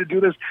 20 years to do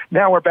this.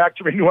 Now we're back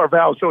to renew our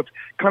vows. So it's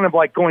kind of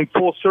like going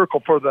full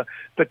circle for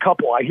the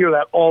couple. I hear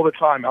that all the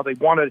time, how they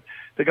wanted,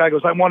 the guy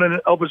goes, I wanted an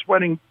Elvis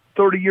wedding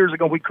 30 years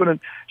ago. We couldn't.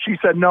 She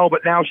said no,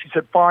 but now she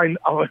said, fine,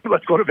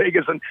 let's go to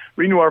Vegas and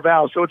renew our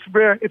vows. So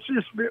it's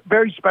just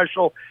very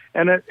special.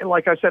 And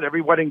like I said,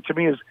 every wedding to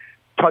me is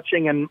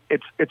touching, and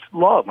it's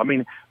love. I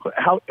mean,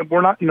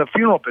 we're not in the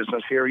funeral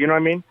business here, you know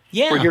what I mean?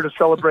 Yeah. We're here to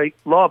celebrate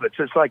love. It's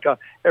just like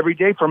every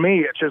day for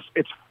me,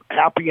 it's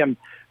happy and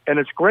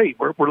it's great.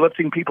 We're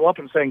lifting people up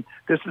and saying,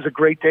 this is a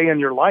great day in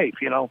your life,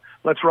 you know.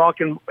 Let's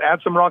rock and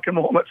add some rock and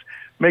roll. Let's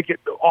make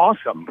it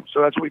awesome.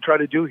 So that's what we try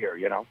to do here,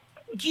 you know.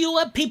 Do you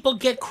let people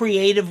get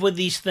creative with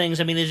these things?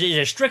 I mean, is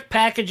there strict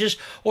packages,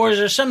 or is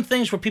there some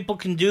things where people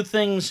can do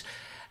things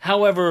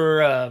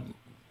however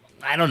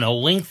I don't know,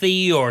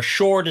 lengthy or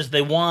short as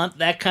they want,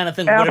 that kind of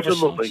thing?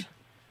 Absolutely.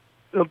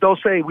 They'll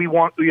say, we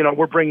want, you know,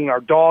 we're bringing our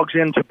dogs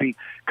in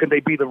could they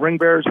be the ring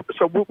bearers?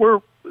 So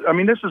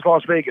this is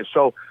Las Vegas,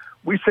 so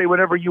we say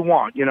whatever you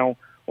want, you know.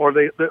 Or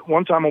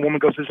one time a woman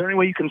goes, is there any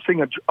way you can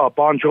sing a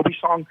Bon Jovi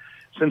song?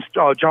 Since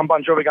John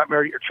Bon Jovi got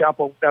married at your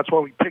chapel, that's why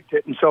we picked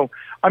it. And so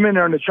I'm in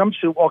there in a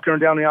jumpsuit walking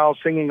down the aisle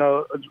singing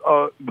a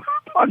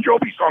Bon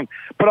Jovi song.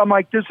 But I'm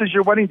like, this is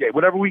your wedding day.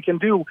 Whatever we can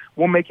do,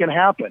 we'll make it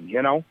happen,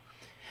 you know.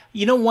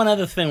 You know, one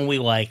other thing we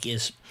like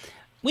is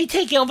we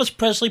take Elvis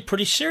Presley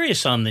pretty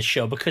serious on this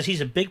show because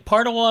he's a big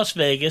part of Las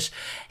Vegas.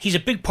 He's a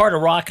big part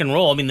of rock and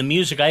roll. I mean, the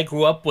music I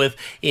grew up with,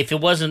 if it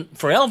wasn't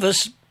for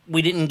Elvis,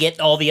 we didn't get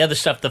all the other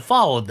stuff that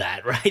followed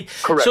that, right?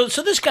 Correct.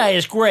 So this guy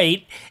is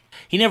great.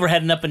 He never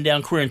had an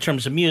up-and-down career in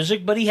terms of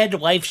music, but he had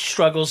life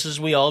struggles, as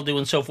we all do,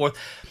 and so forth.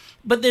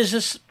 But there's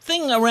this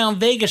thing around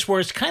Vegas where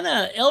it's kind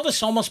of,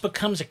 Elvis almost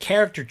becomes a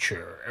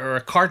caricature or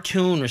a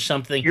cartoon or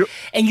something,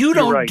 and you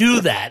don't right.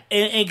 do that.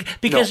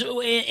 Because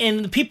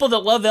and the people that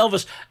love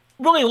Elvis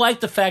really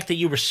like the fact that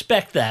you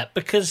respect that,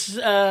 because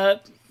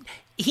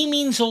he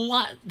means a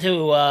lot to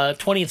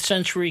 20th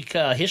century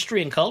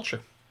history and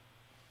culture.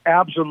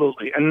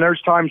 Absolutely. And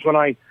there's times when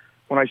I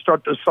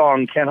start the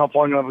song, Can't Help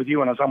Falling in Love with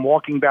You, and as I'm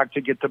walking back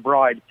to get the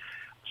bride,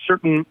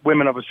 certain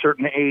women of a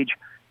certain age,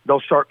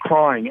 they'll start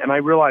crying. And I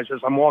realize as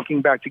I'm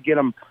walking back to get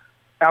them,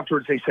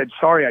 afterwards they said,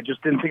 sorry, I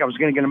just didn't think I was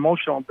going to get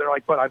emotional. They're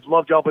like, but I've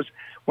loved Elvis.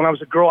 When I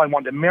was a girl, I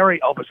wanted to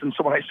marry Elvis. And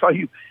so when I saw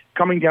you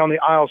coming down the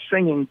aisle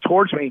singing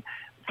towards me,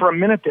 for a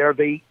minute there,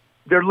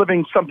 they're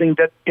living something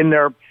that in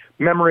their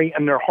memory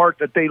and their heart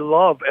that they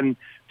love. And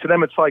to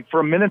them, it's like,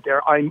 for a minute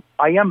there, I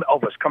am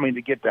Elvis coming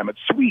to get them. It's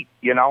sweet,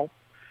 you know?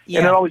 Yeah.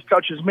 And it always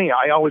touches me.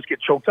 I always get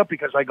choked up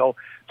because I go,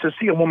 to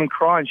see a woman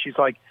cry, and she's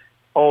like,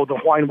 oh, the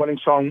Hawaiian wedding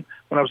song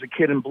when I was a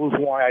kid in Blue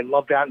Hawaii, I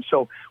love that. And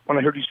so when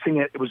I heard you sing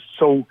it, it was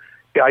so,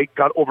 I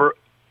got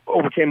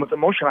overcame with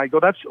emotion. I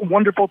go, that's a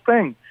wonderful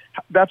thing.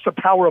 That's the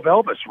power of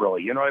Elvis,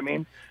 really. You know what I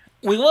mean?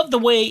 We love the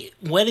way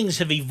weddings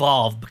have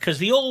evolved, because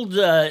the old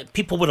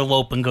people would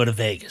elope and go to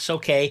Vegas,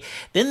 okay?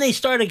 Then they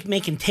started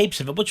making tapes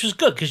of it, which was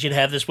good because you'd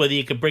have this whether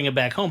you could bring it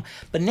back home.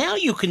 But now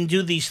you can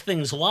do these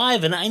things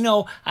live, and I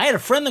know I had a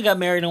friend that got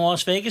married in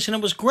Las Vegas, and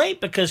it was great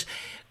because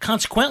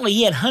consequently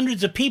he had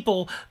hundreds of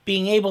people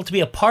being able to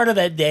be a part of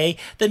that day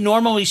that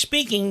normally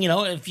speaking, you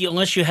know,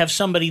 unless you have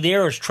somebody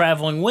there who's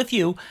traveling with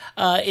you,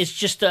 it's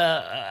just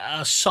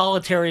a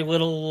solitary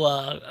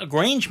little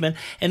arrangement.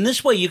 And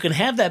this way you can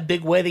have that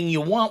big wedding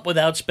you want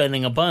without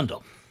spending a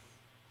bundle.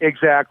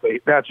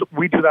 Exactly.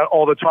 We do that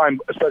all the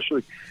time,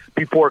 especially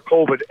before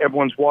COVID.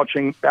 Everyone's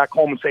watching back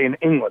home and say in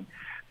England,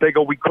 they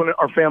go,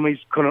 our families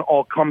couldn't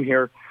all come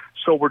here,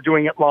 so we're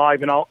doing it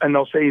live. And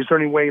they'll say, is there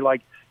any way,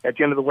 like, at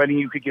the end of the wedding,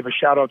 you could give a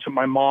shout out to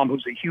my mom,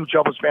 who's a huge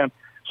Elvis fan.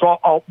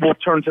 So we'll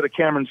turn to the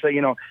camera and say,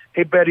 you know,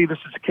 hey, Betty, this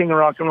is the King of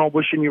Rock and Roll,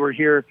 wishing you were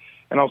here.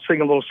 And I'll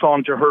sing a little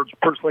song to her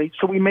personally.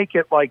 So we make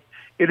it like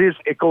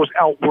it goes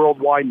out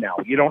worldwide now.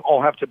 You don't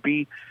all have to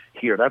be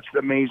here. That's the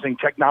amazing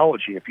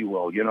technology, if you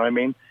will. You know what I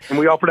mean? And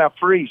we offer that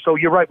free. So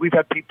you're right. We've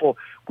had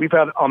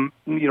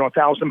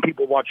 1,000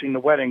 people watching the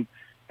wedding.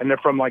 and they're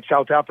from like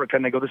South Africa,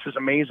 and they go, "This is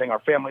amazing. Our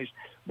family's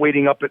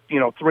waiting up at 3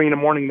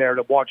 a.m. there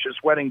to watch this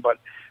wedding," but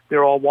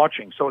they're all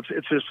watching. So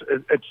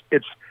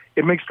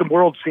it makes the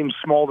world seem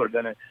smaller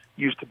than it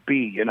used to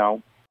be,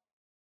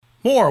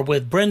 More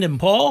with Brendan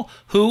Paul,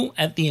 who,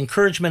 at the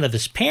encouragement of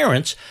his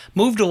parents,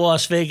 moved to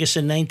Las Vegas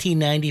in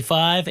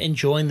 1995 and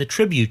joined the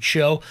tribute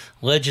show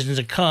Legends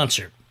in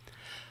Concert.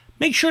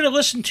 Make sure to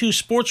listen to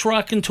Sports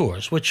Rockin'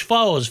 Tours, which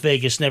follows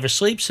Vegas Never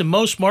Sleeps in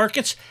most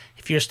markets.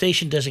 If your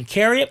station doesn't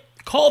carry it,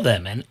 call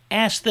them and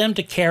ask them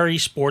to carry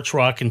Sports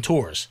Rockin'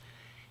 Tours.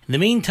 In the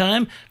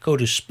meantime, go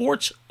to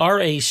Sports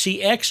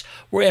RACX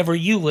wherever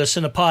you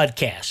listen to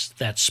podcasts.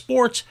 That's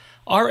Sports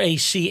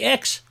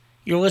RACX.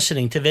 You're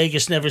listening to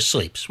Vegas Never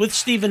Sleeps with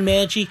Stephen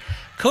Maggi,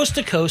 coast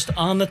to coast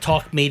on the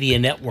Talk Media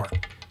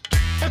Network.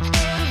 Let's go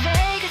to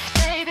Vegas,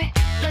 baby.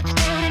 Let's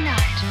go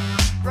tonight.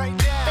 Right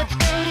now. Let's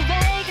go to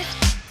Vegas.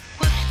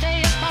 We'll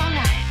stay up all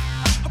night.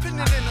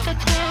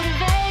 Let's go to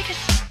Vegas.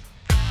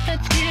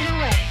 Let's get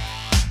away.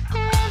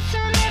 Once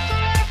and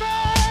forever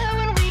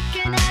when we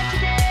can have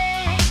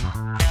today.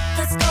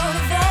 Let's go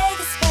to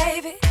Vegas,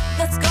 baby.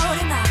 Let's go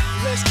tonight.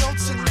 Let's go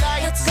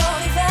tonight. Let's go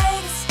to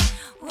Vegas.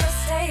 We'll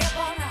stay up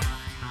all night.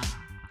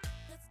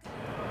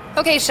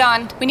 Okay,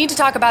 Sean, we need to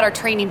talk about our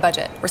training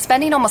budget. We're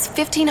spending almost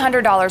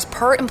 $1,500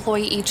 per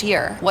employee each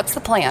year. What's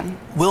the plan?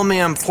 Well,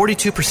 ma'am,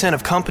 42%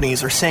 of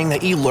companies are saying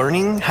that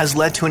e-learning has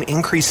led to an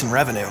increase in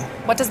revenue.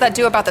 What does that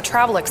do about the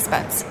travel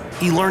expense?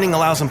 E-learning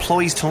allows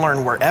employees to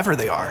learn wherever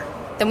they are.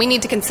 Then we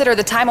need to consider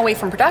the time away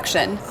from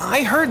production.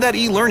 I heard that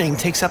e-learning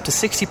takes up to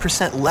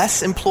 60%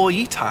 less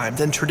employee time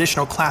than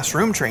traditional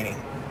classroom training.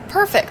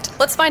 Perfect.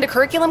 Let's find a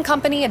curriculum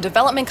company, a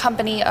development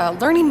company, a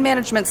learning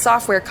management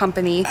software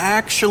company.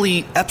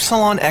 Actually,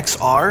 Epsilon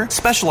XR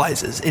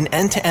specializes in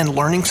end-to-end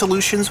learning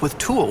solutions with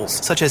tools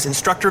such as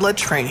instructor-led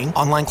training,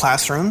 online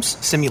classrooms,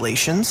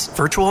 simulations,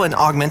 virtual and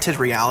augmented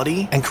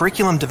reality, and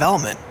curriculum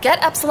development.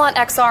 Get Epsilon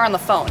XR on the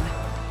phone.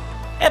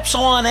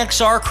 Epsilon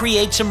XR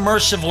creates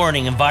immersive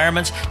learning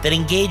environments that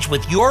engage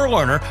with your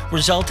learner,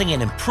 resulting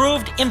in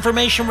improved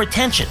information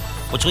retention,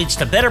 which leads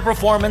to better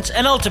performance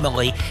and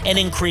ultimately an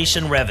increase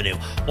in revenue.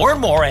 Learn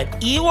more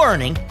at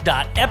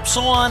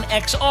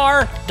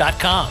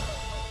elearning.epsilonxr.com.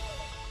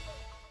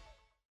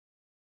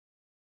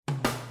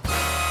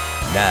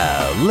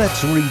 Now,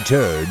 let's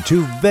return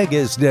to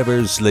Vegas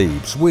Never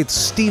Sleeps with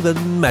Stephen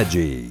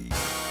Maggi.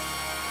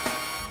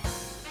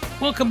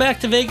 Welcome back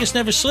to Vegas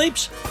Never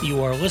Sleeps.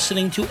 You are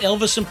listening to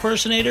Elvis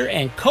impersonator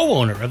and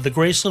co-owner of the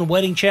Graceland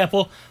Wedding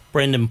Chapel,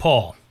 Brendan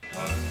Paul.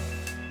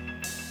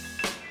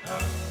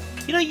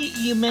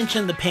 You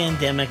mentioned the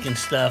pandemic and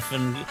stuff,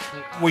 and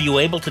were you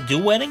able to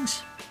do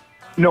weddings?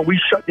 No, we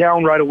shut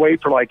down right away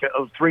for like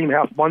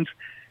 3.5 months,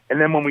 and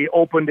then when we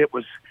opened, it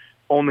was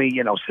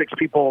only 6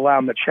 people allowed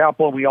in the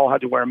chapel. We all had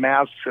to wear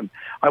masks, and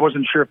I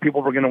wasn't sure if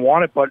people were going to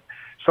want it, but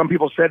some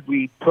people said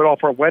we put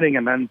off our wedding,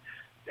 and then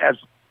as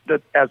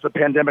the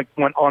pandemic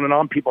went on and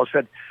on, people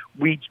said,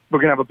 we're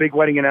going to have a big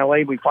wedding in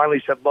LA. We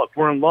finally said, look,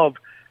 we're in love.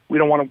 We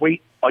don't want to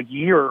wait a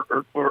year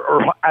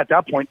or at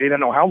that point, they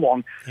didn't know how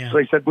long. Yeah. So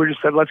they said,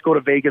 let's go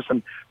to Vegas,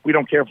 and we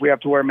don't care if we have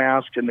to wear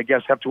masks and the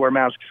guests have to wear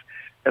masks.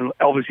 And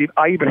Elvis,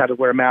 I even had to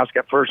wear a mask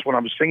at first when I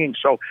was singing.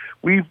 So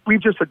we've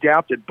just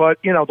adapted,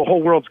 but the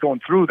whole world's going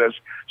through this.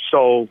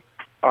 So,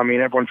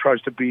 everyone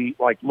tries to be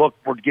like, look,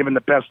 we're giving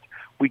the best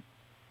we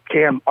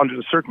can under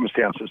the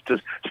circumstances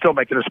to still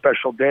make it a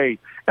special day.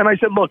 And I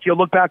said, look, you'll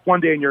look back one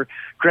day and your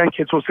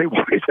grandkids will say,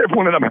 why is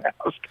everyone in a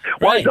mask?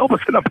 Why is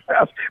Elvis in a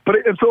mask? But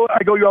so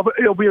I go,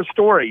 it'll be a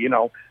story,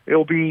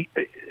 it'll be,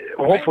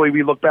 hopefully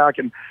we look back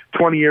in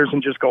 20 years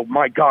and just go,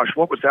 my gosh,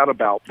 what was that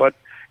about? But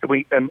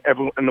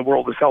everyone in the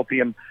world is healthy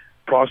and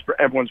prosper.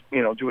 Everyone's,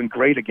 doing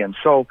great again.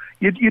 So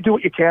you do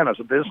what you can as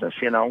a business,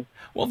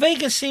 Well,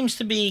 Vegas seems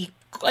to be,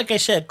 like I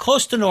said,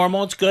 close to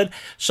normal. It's good.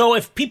 So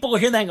if people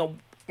hear that and go,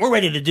 we're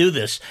ready to do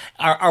this.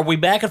 Are we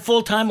back at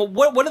full time?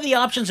 What are the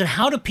options, and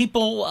how do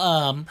people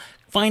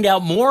find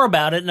out more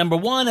about it, number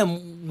one,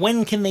 and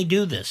when can they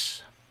do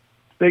this?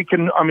 They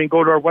can,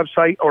 go to our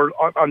website or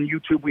on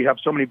YouTube. We have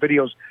so many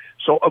videos.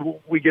 So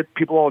we get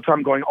people all the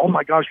time going, oh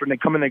my gosh, when they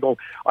come in, they go,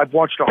 I've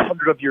watched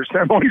 100 of your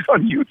ceremonies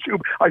on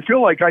YouTube. I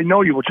feel like I know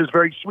you, which is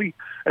very sweet.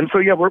 And so,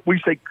 yeah, we're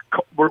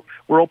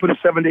open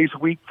 7 days a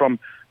week from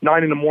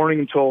 9 in the morning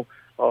until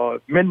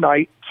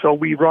midnight. So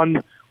we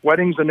run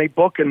weddings and they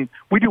book, and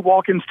we do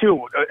walk-ins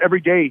too.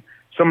 Every day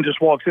someone just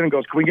walks in and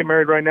goes, can we get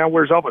married right now?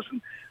 Where's Elvis?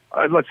 And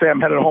let's say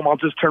I'm headed home, I'll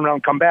just turn around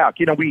and come back.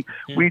 We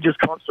just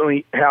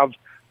constantly have,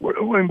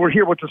 we're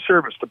here with the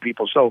service to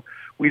people. So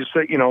we just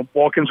say,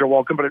 walk-ins are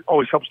welcome, but it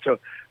always helps to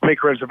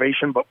make a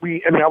reservation. But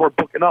now we're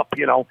booking up,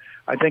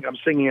 I think I'm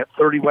singing at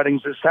 30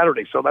 weddings this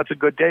Saturday. So that's a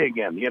good day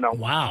again,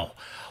 Wow.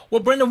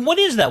 Well, Brendan, what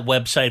is that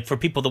website for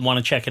people that want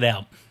to check it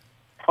out?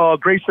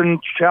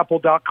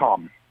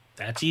 GracelandChapel.com.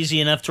 That's easy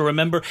enough to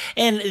remember.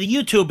 And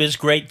YouTube is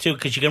great, too,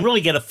 because you can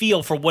really get a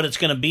feel for what it's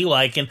going to be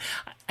like. And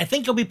I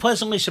think you'll be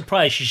pleasantly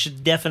surprised. You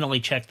should definitely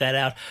check that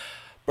out.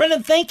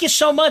 Brendan, thank you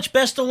so much.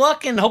 Best of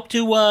luck, and hope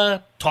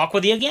to talk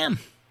with you again.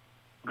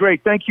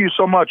 Great. Thank you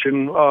so much.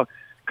 And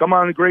come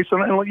on, Grace.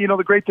 And,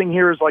 the great thing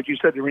here is, like you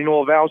said, the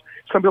renewal vows.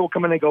 Some people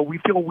come in and they go, we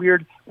feel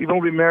weird. We've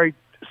only been married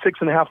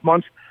 6.5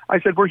 months. I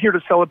said, we're here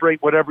to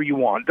celebrate whatever you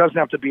want. It doesn't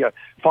have to be a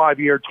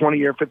 5-year,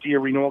 20-year, 50-year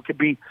renewal. It could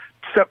be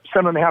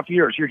 7.5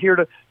 years. You're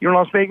in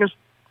Las Vegas.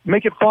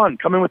 Make it fun.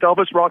 Come in with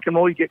Elvis, rock and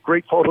roll. You get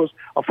great photos,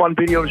 a fun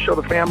video to show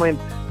the family,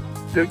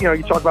 and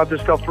you talk about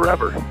this stuff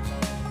forever.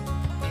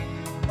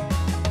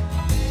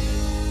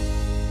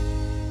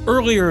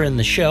 Earlier in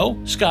the show,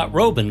 Scott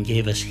Robin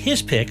gave us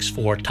his picks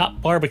for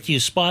top barbecue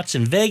spots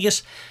in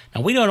Vegas.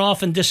 Now, we don't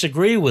often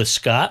disagree with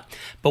Scott,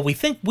 but we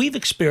think we've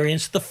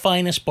experienced the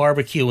finest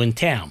barbecue in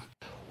town.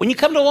 When you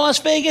come to Las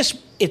Vegas,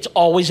 it's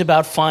always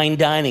about fine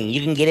dining.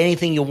 You can get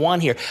anything you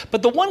want here.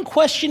 But the one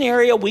question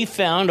area we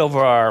found over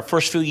our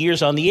first few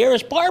years on the air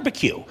is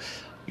barbecue.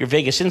 Your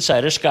Vegas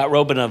insider, Scott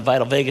Robin of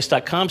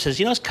VitalVegas.com, says,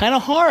 it's kind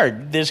of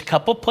hard. There's a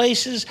couple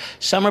places,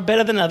 some are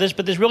better than others,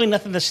 but there's really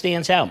nothing that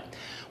stands out.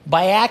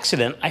 By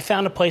accident, I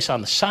found a place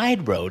on the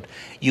side road.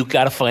 You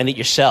got to find it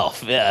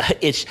yourself.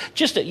 It's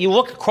just, you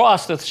look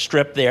across the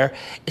strip there.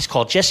 It's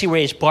called Jesse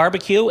Ray's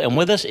Barbecue, and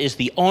with us is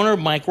the owner,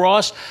 Mike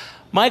Ross.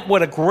 Mike,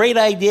 what a great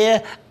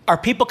idea. Are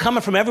people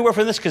coming from everywhere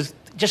for this? Because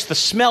just the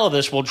smell of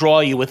this will draw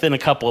you within a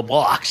couple of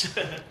blocks.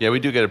 Yeah, we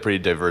do get a pretty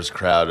diverse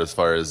crowd as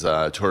far as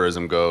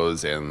tourism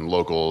goes, and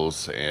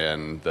locals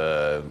and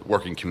the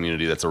working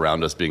community that's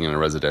around us being in a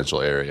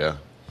residential area.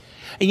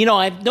 And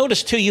I've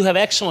noticed too, you have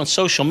excellent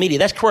social media.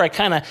 That's where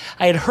I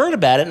had heard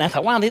about it, and I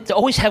thought, wow, they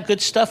always have good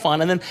stuff on.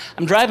 And then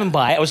I'm driving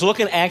by. I was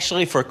looking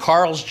actually for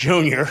Carl's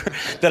Jr.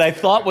 that I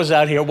thought was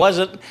out here.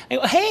 Wasn't. I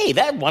go, hey,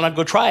 that one, I'll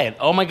go try it.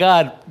 Oh my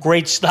God,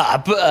 great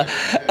stop.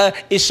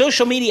 Is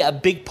social media a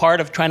big part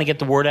of trying to get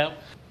the word out?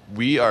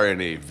 We are in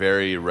a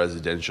very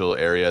residential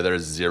area.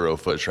 There's 0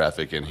 foot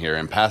traffic in here.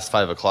 And past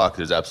 5 o'clock,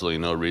 there's absolutely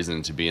no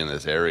reason to be in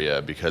this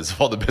area because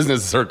all the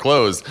businesses are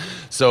closed.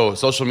 So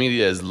social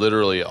media is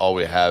literally all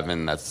we have,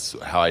 and that's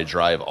how I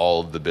drive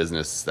all of the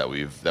business that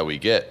we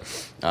get.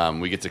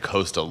 We get to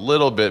coast a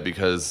little bit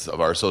because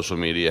of our social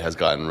media has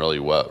gotten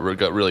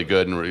really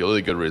good and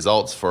really good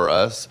results for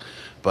us.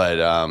 But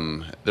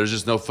there's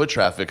just no foot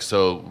traffic,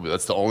 so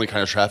that's the only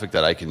kind of traffic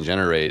that I can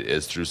generate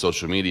is through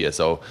social media.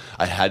 So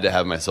I had to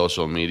have my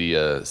social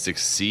media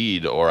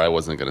succeed, or I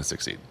wasn't going to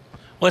succeed.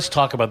 Let's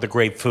talk about the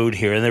great food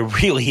here, and there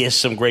really is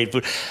some great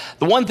food.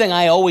 The one thing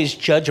I always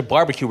judge a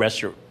barbecue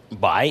restaurant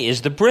by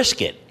is the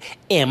brisket.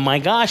 And my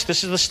gosh,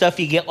 this is the stuff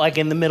you get like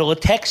in the middle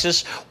of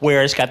Texas,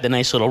 where it's got the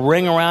nice little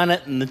ring around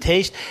it and the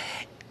taste.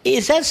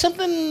 Is that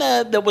something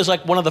that was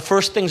like one of the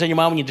first things on your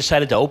mind when you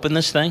decided to open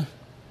this thing?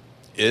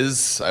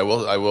 I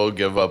will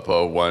give up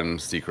one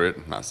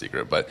secret, not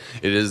secret, but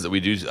it is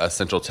we do a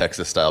Central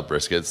Texas style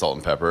brisket, salt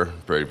and pepper,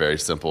 very, very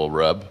simple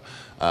rub.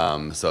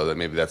 So that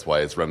maybe that's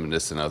why it's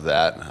reminiscent of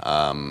that.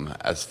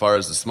 As far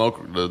as the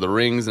smoke, the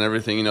rings and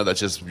everything, that's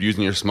just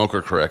using your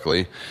smoker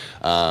correctly.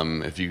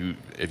 If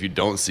you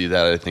don't see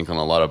that, I think on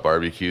a lot of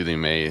barbecue, they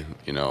may,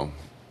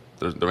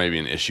 there may be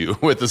an issue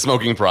with the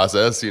smoking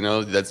process.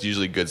 That's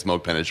usually good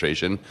smoke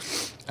penetration.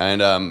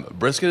 And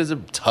brisket is a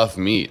tough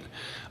meat.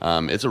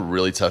 It's a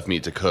really tough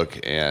meat to cook,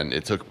 and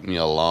it took me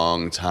a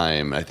long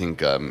time. I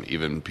think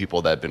even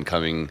people that have been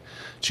coming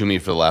to me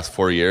for the last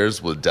 4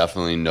 years will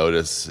definitely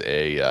notice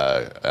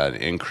an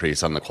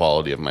increase on the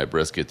quality of my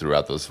brisket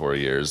throughout those 4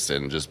 years,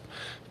 and just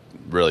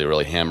really,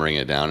 really hammering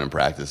it down and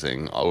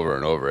practicing over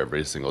and over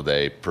every single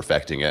day,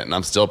 perfecting it. And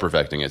I'm still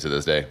perfecting it to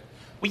this day.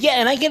 Well, yeah,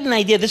 and I get an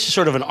idea this is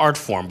sort of an art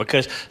form,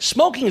 because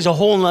smoking is a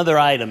whole other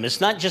item.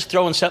 It's not just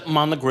throwing something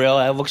on the grill,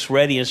 it looks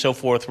ready and so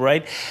forth,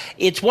 right?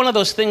 It's one of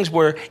those things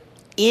where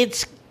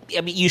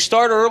you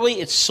start early,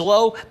 it's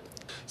slow.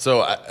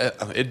 So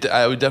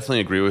I would definitely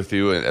agree with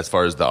you as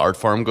far as the art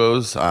form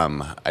goes.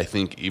 I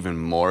think even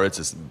more,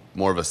 it's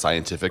more of a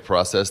scientific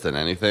process than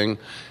anything.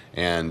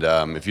 And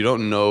if you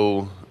don't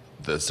know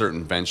the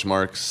certain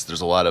benchmarks,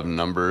 there's a lot of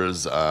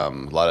numbers, a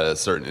lot of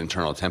certain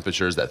internal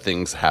temperatures that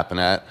things happen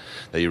at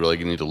that you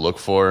really need to look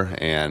for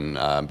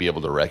and be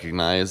able to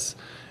recognize.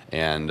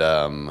 And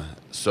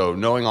so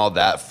knowing all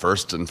that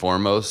first and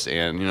foremost,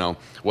 and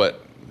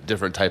what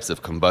different types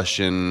of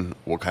combustion,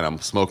 what kind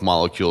of smoke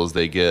molecules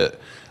they get,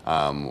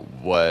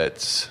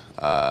 what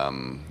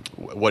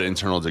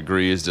internal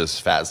degrees does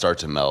fat start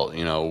to melt,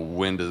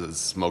 when does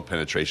smoke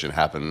penetration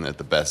happen at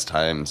the best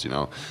times,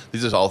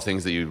 these are all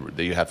things that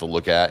you have to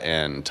look at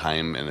and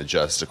time and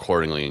adjust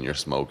accordingly in your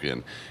smoke.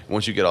 And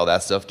once you get all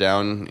that stuff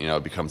down,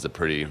 it becomes a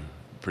pretty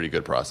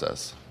good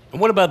process. And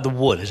what about the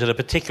wood? Is it a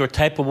particular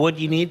type of wood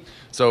you need?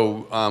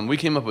 So we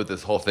came up with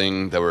this whole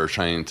thing that we're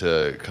trying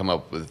to come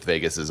up with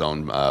Vegas's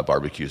own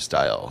barbecue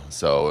style.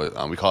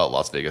 So we call it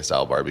Las Vegas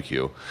style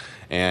barbecue.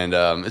 And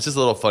it's just a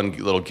little fun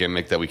little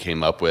gimmick that we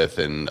came up with,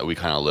 and we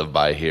kind of live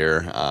by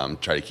here.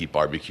 Try to keep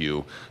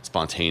barbecue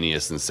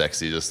spontaneous and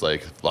sexy, just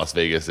like Las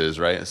Vegas is,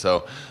 right?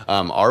 So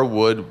our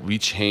wood, we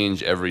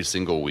change every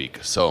single week.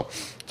 So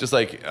just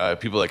like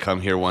people that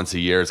come here once a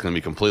year, it's going to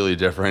be completely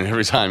different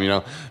every time,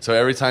 So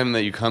every time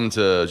that you come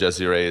to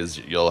Jesse Ray's,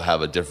 you'll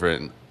have a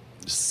different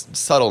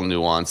subtle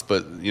nuance,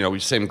 but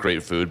same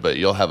great food, but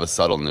you'll have a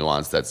subtle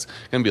nuance that's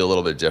going to be a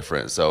little bit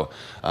different. So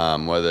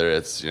whether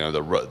it's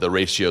the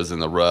ratios in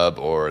the rub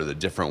or the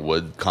different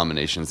wood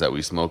combinations that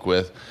we smoke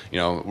with,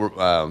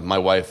 my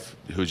wife,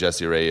 who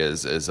Jessie Ray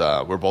is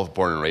we're both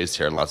born and raised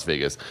here in Las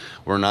Vegas.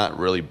 We're not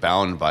really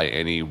bound by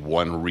any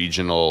one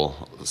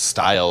regional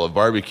style of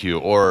barbecue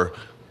or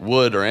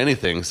wood or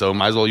anything, so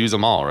might as well use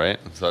them all, right?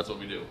 So that's what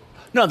we do.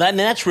 No,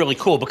 that's really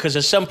cool because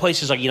there's some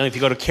places like, if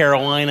you go to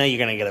Carolina, you're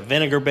going to get a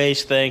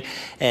vinegar-based thing.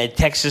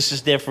 Texas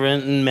is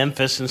different, and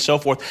Memphis and so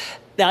forth.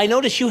 Now, I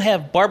noticed you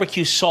have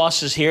barbecue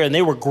sauces here, and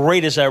they were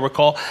great, as I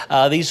recall.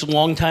 These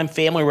longtime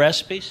family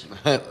recipes?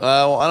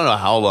 Well, I don't know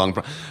how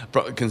long.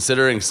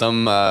 Considering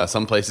some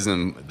places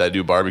that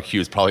do barbecue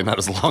is probably not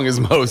as long as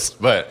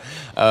most, but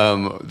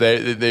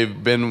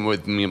they've been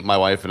with me, my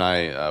wife and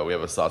I. We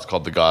have a sauce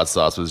called the God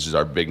Sauce, which is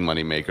our big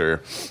money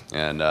maker,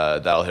 and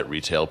that'll hit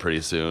retail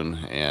pretty soon.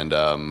 And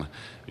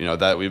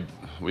that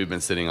we've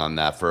been sitting on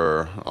that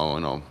for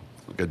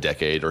a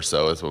decade or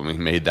so. Is when we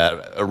made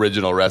that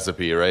original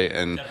recipe, right?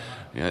 And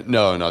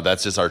no,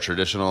 that's just our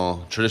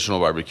traditional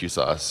barbecue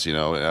sauce.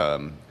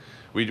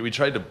 We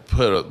tried to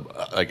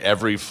put like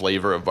every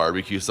flavor of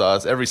barbecue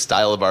sauce, every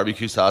style of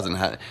barbecue sauce,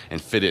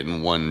 and fit it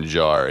in one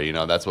jar.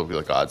 That's what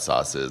the God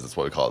Sauce is. That's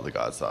what we call it, the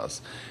God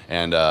Sauce.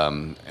 And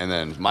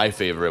then my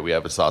favorite, we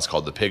have a sauce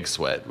called the Pig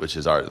Sweat, which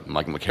is our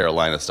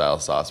Carolina style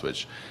sauce,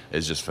 which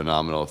is just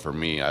phenomenal for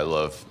me. I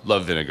love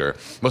vinegar.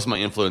 Most of my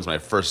influence when I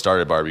first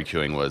started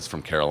barbecuing was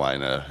from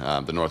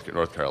Carolina, the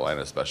North Carolina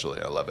especially.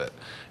 I love it.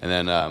 And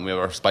then we have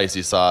our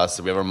spicy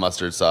sauce. We have our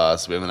mustard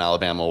sauce. We have an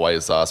Alabama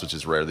white sauce, which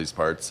is rare these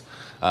parts.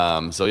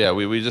 So yeah,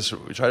 we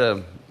try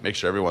to make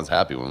sure everyone's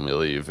happy when we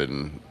leave,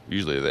 and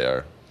usually they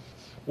are.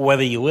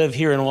 Whether you live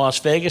here in Las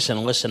Vegas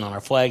and listen on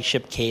our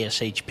flagship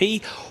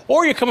KSHP,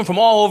 or you're coming from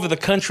all over the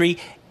country,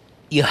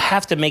 you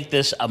have to make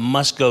this a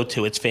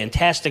must-go-to. It's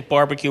fantastic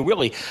barbecue,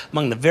 really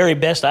among the very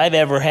best I've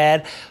ever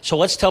had. So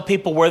let's tell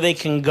people where they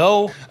can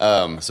go.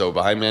 So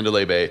behind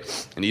Mandalay Bay,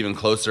 and even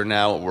closer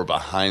now, we're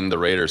behind the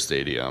Raider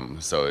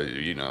Stadium. So,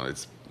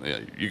 it's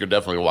you could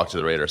definitely walk to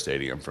the Raider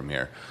Stadium from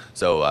here.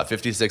 So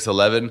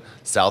 5611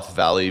 South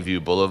Valley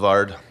View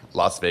Boulevard,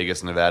 Las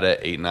Vegas, Nevada,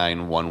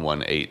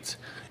 89118.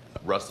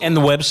 Russell. And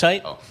the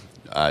website?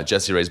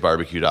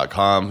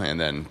 JessieRaysBarbecue.com, and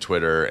then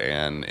Twitter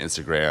and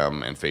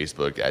Instagram and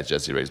Facebook at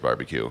Jessie Rays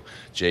Barbecue.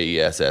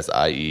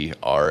 JessieRaes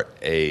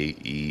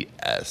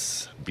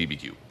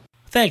BBQ.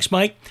 Thanks,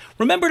 Mike.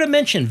 Remember to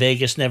mention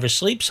Vegas Never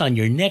Sleeps on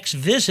your next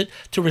visit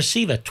to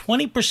receive a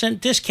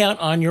 20% discount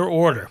on your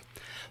order.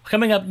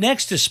 Coming up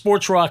next is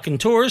Sports Rockin'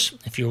 Tours.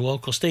 If your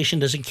local station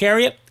doesn't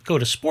carry it, go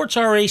to Sports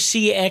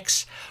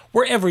RACX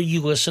wherever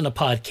you listen to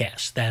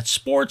podcasts. That's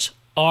Sports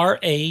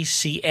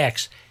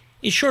RACX.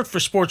 It's short for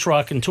Sports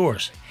Rockin'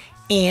 Tours.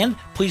 And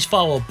please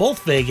follow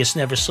both Vegas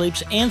Never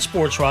Sleeps and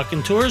Sports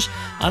Rockin' Tours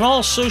on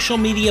all social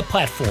media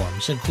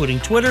platforms, including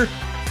Twitter,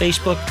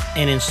 Facebook,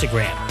 and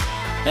Instagram.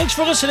 Thanks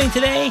for listening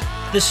today.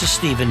 This is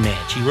Stephen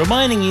Manchi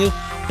reminding you,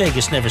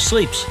 Vegas never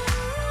sleeps.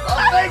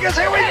 Las Vegas,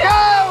 here we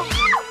go!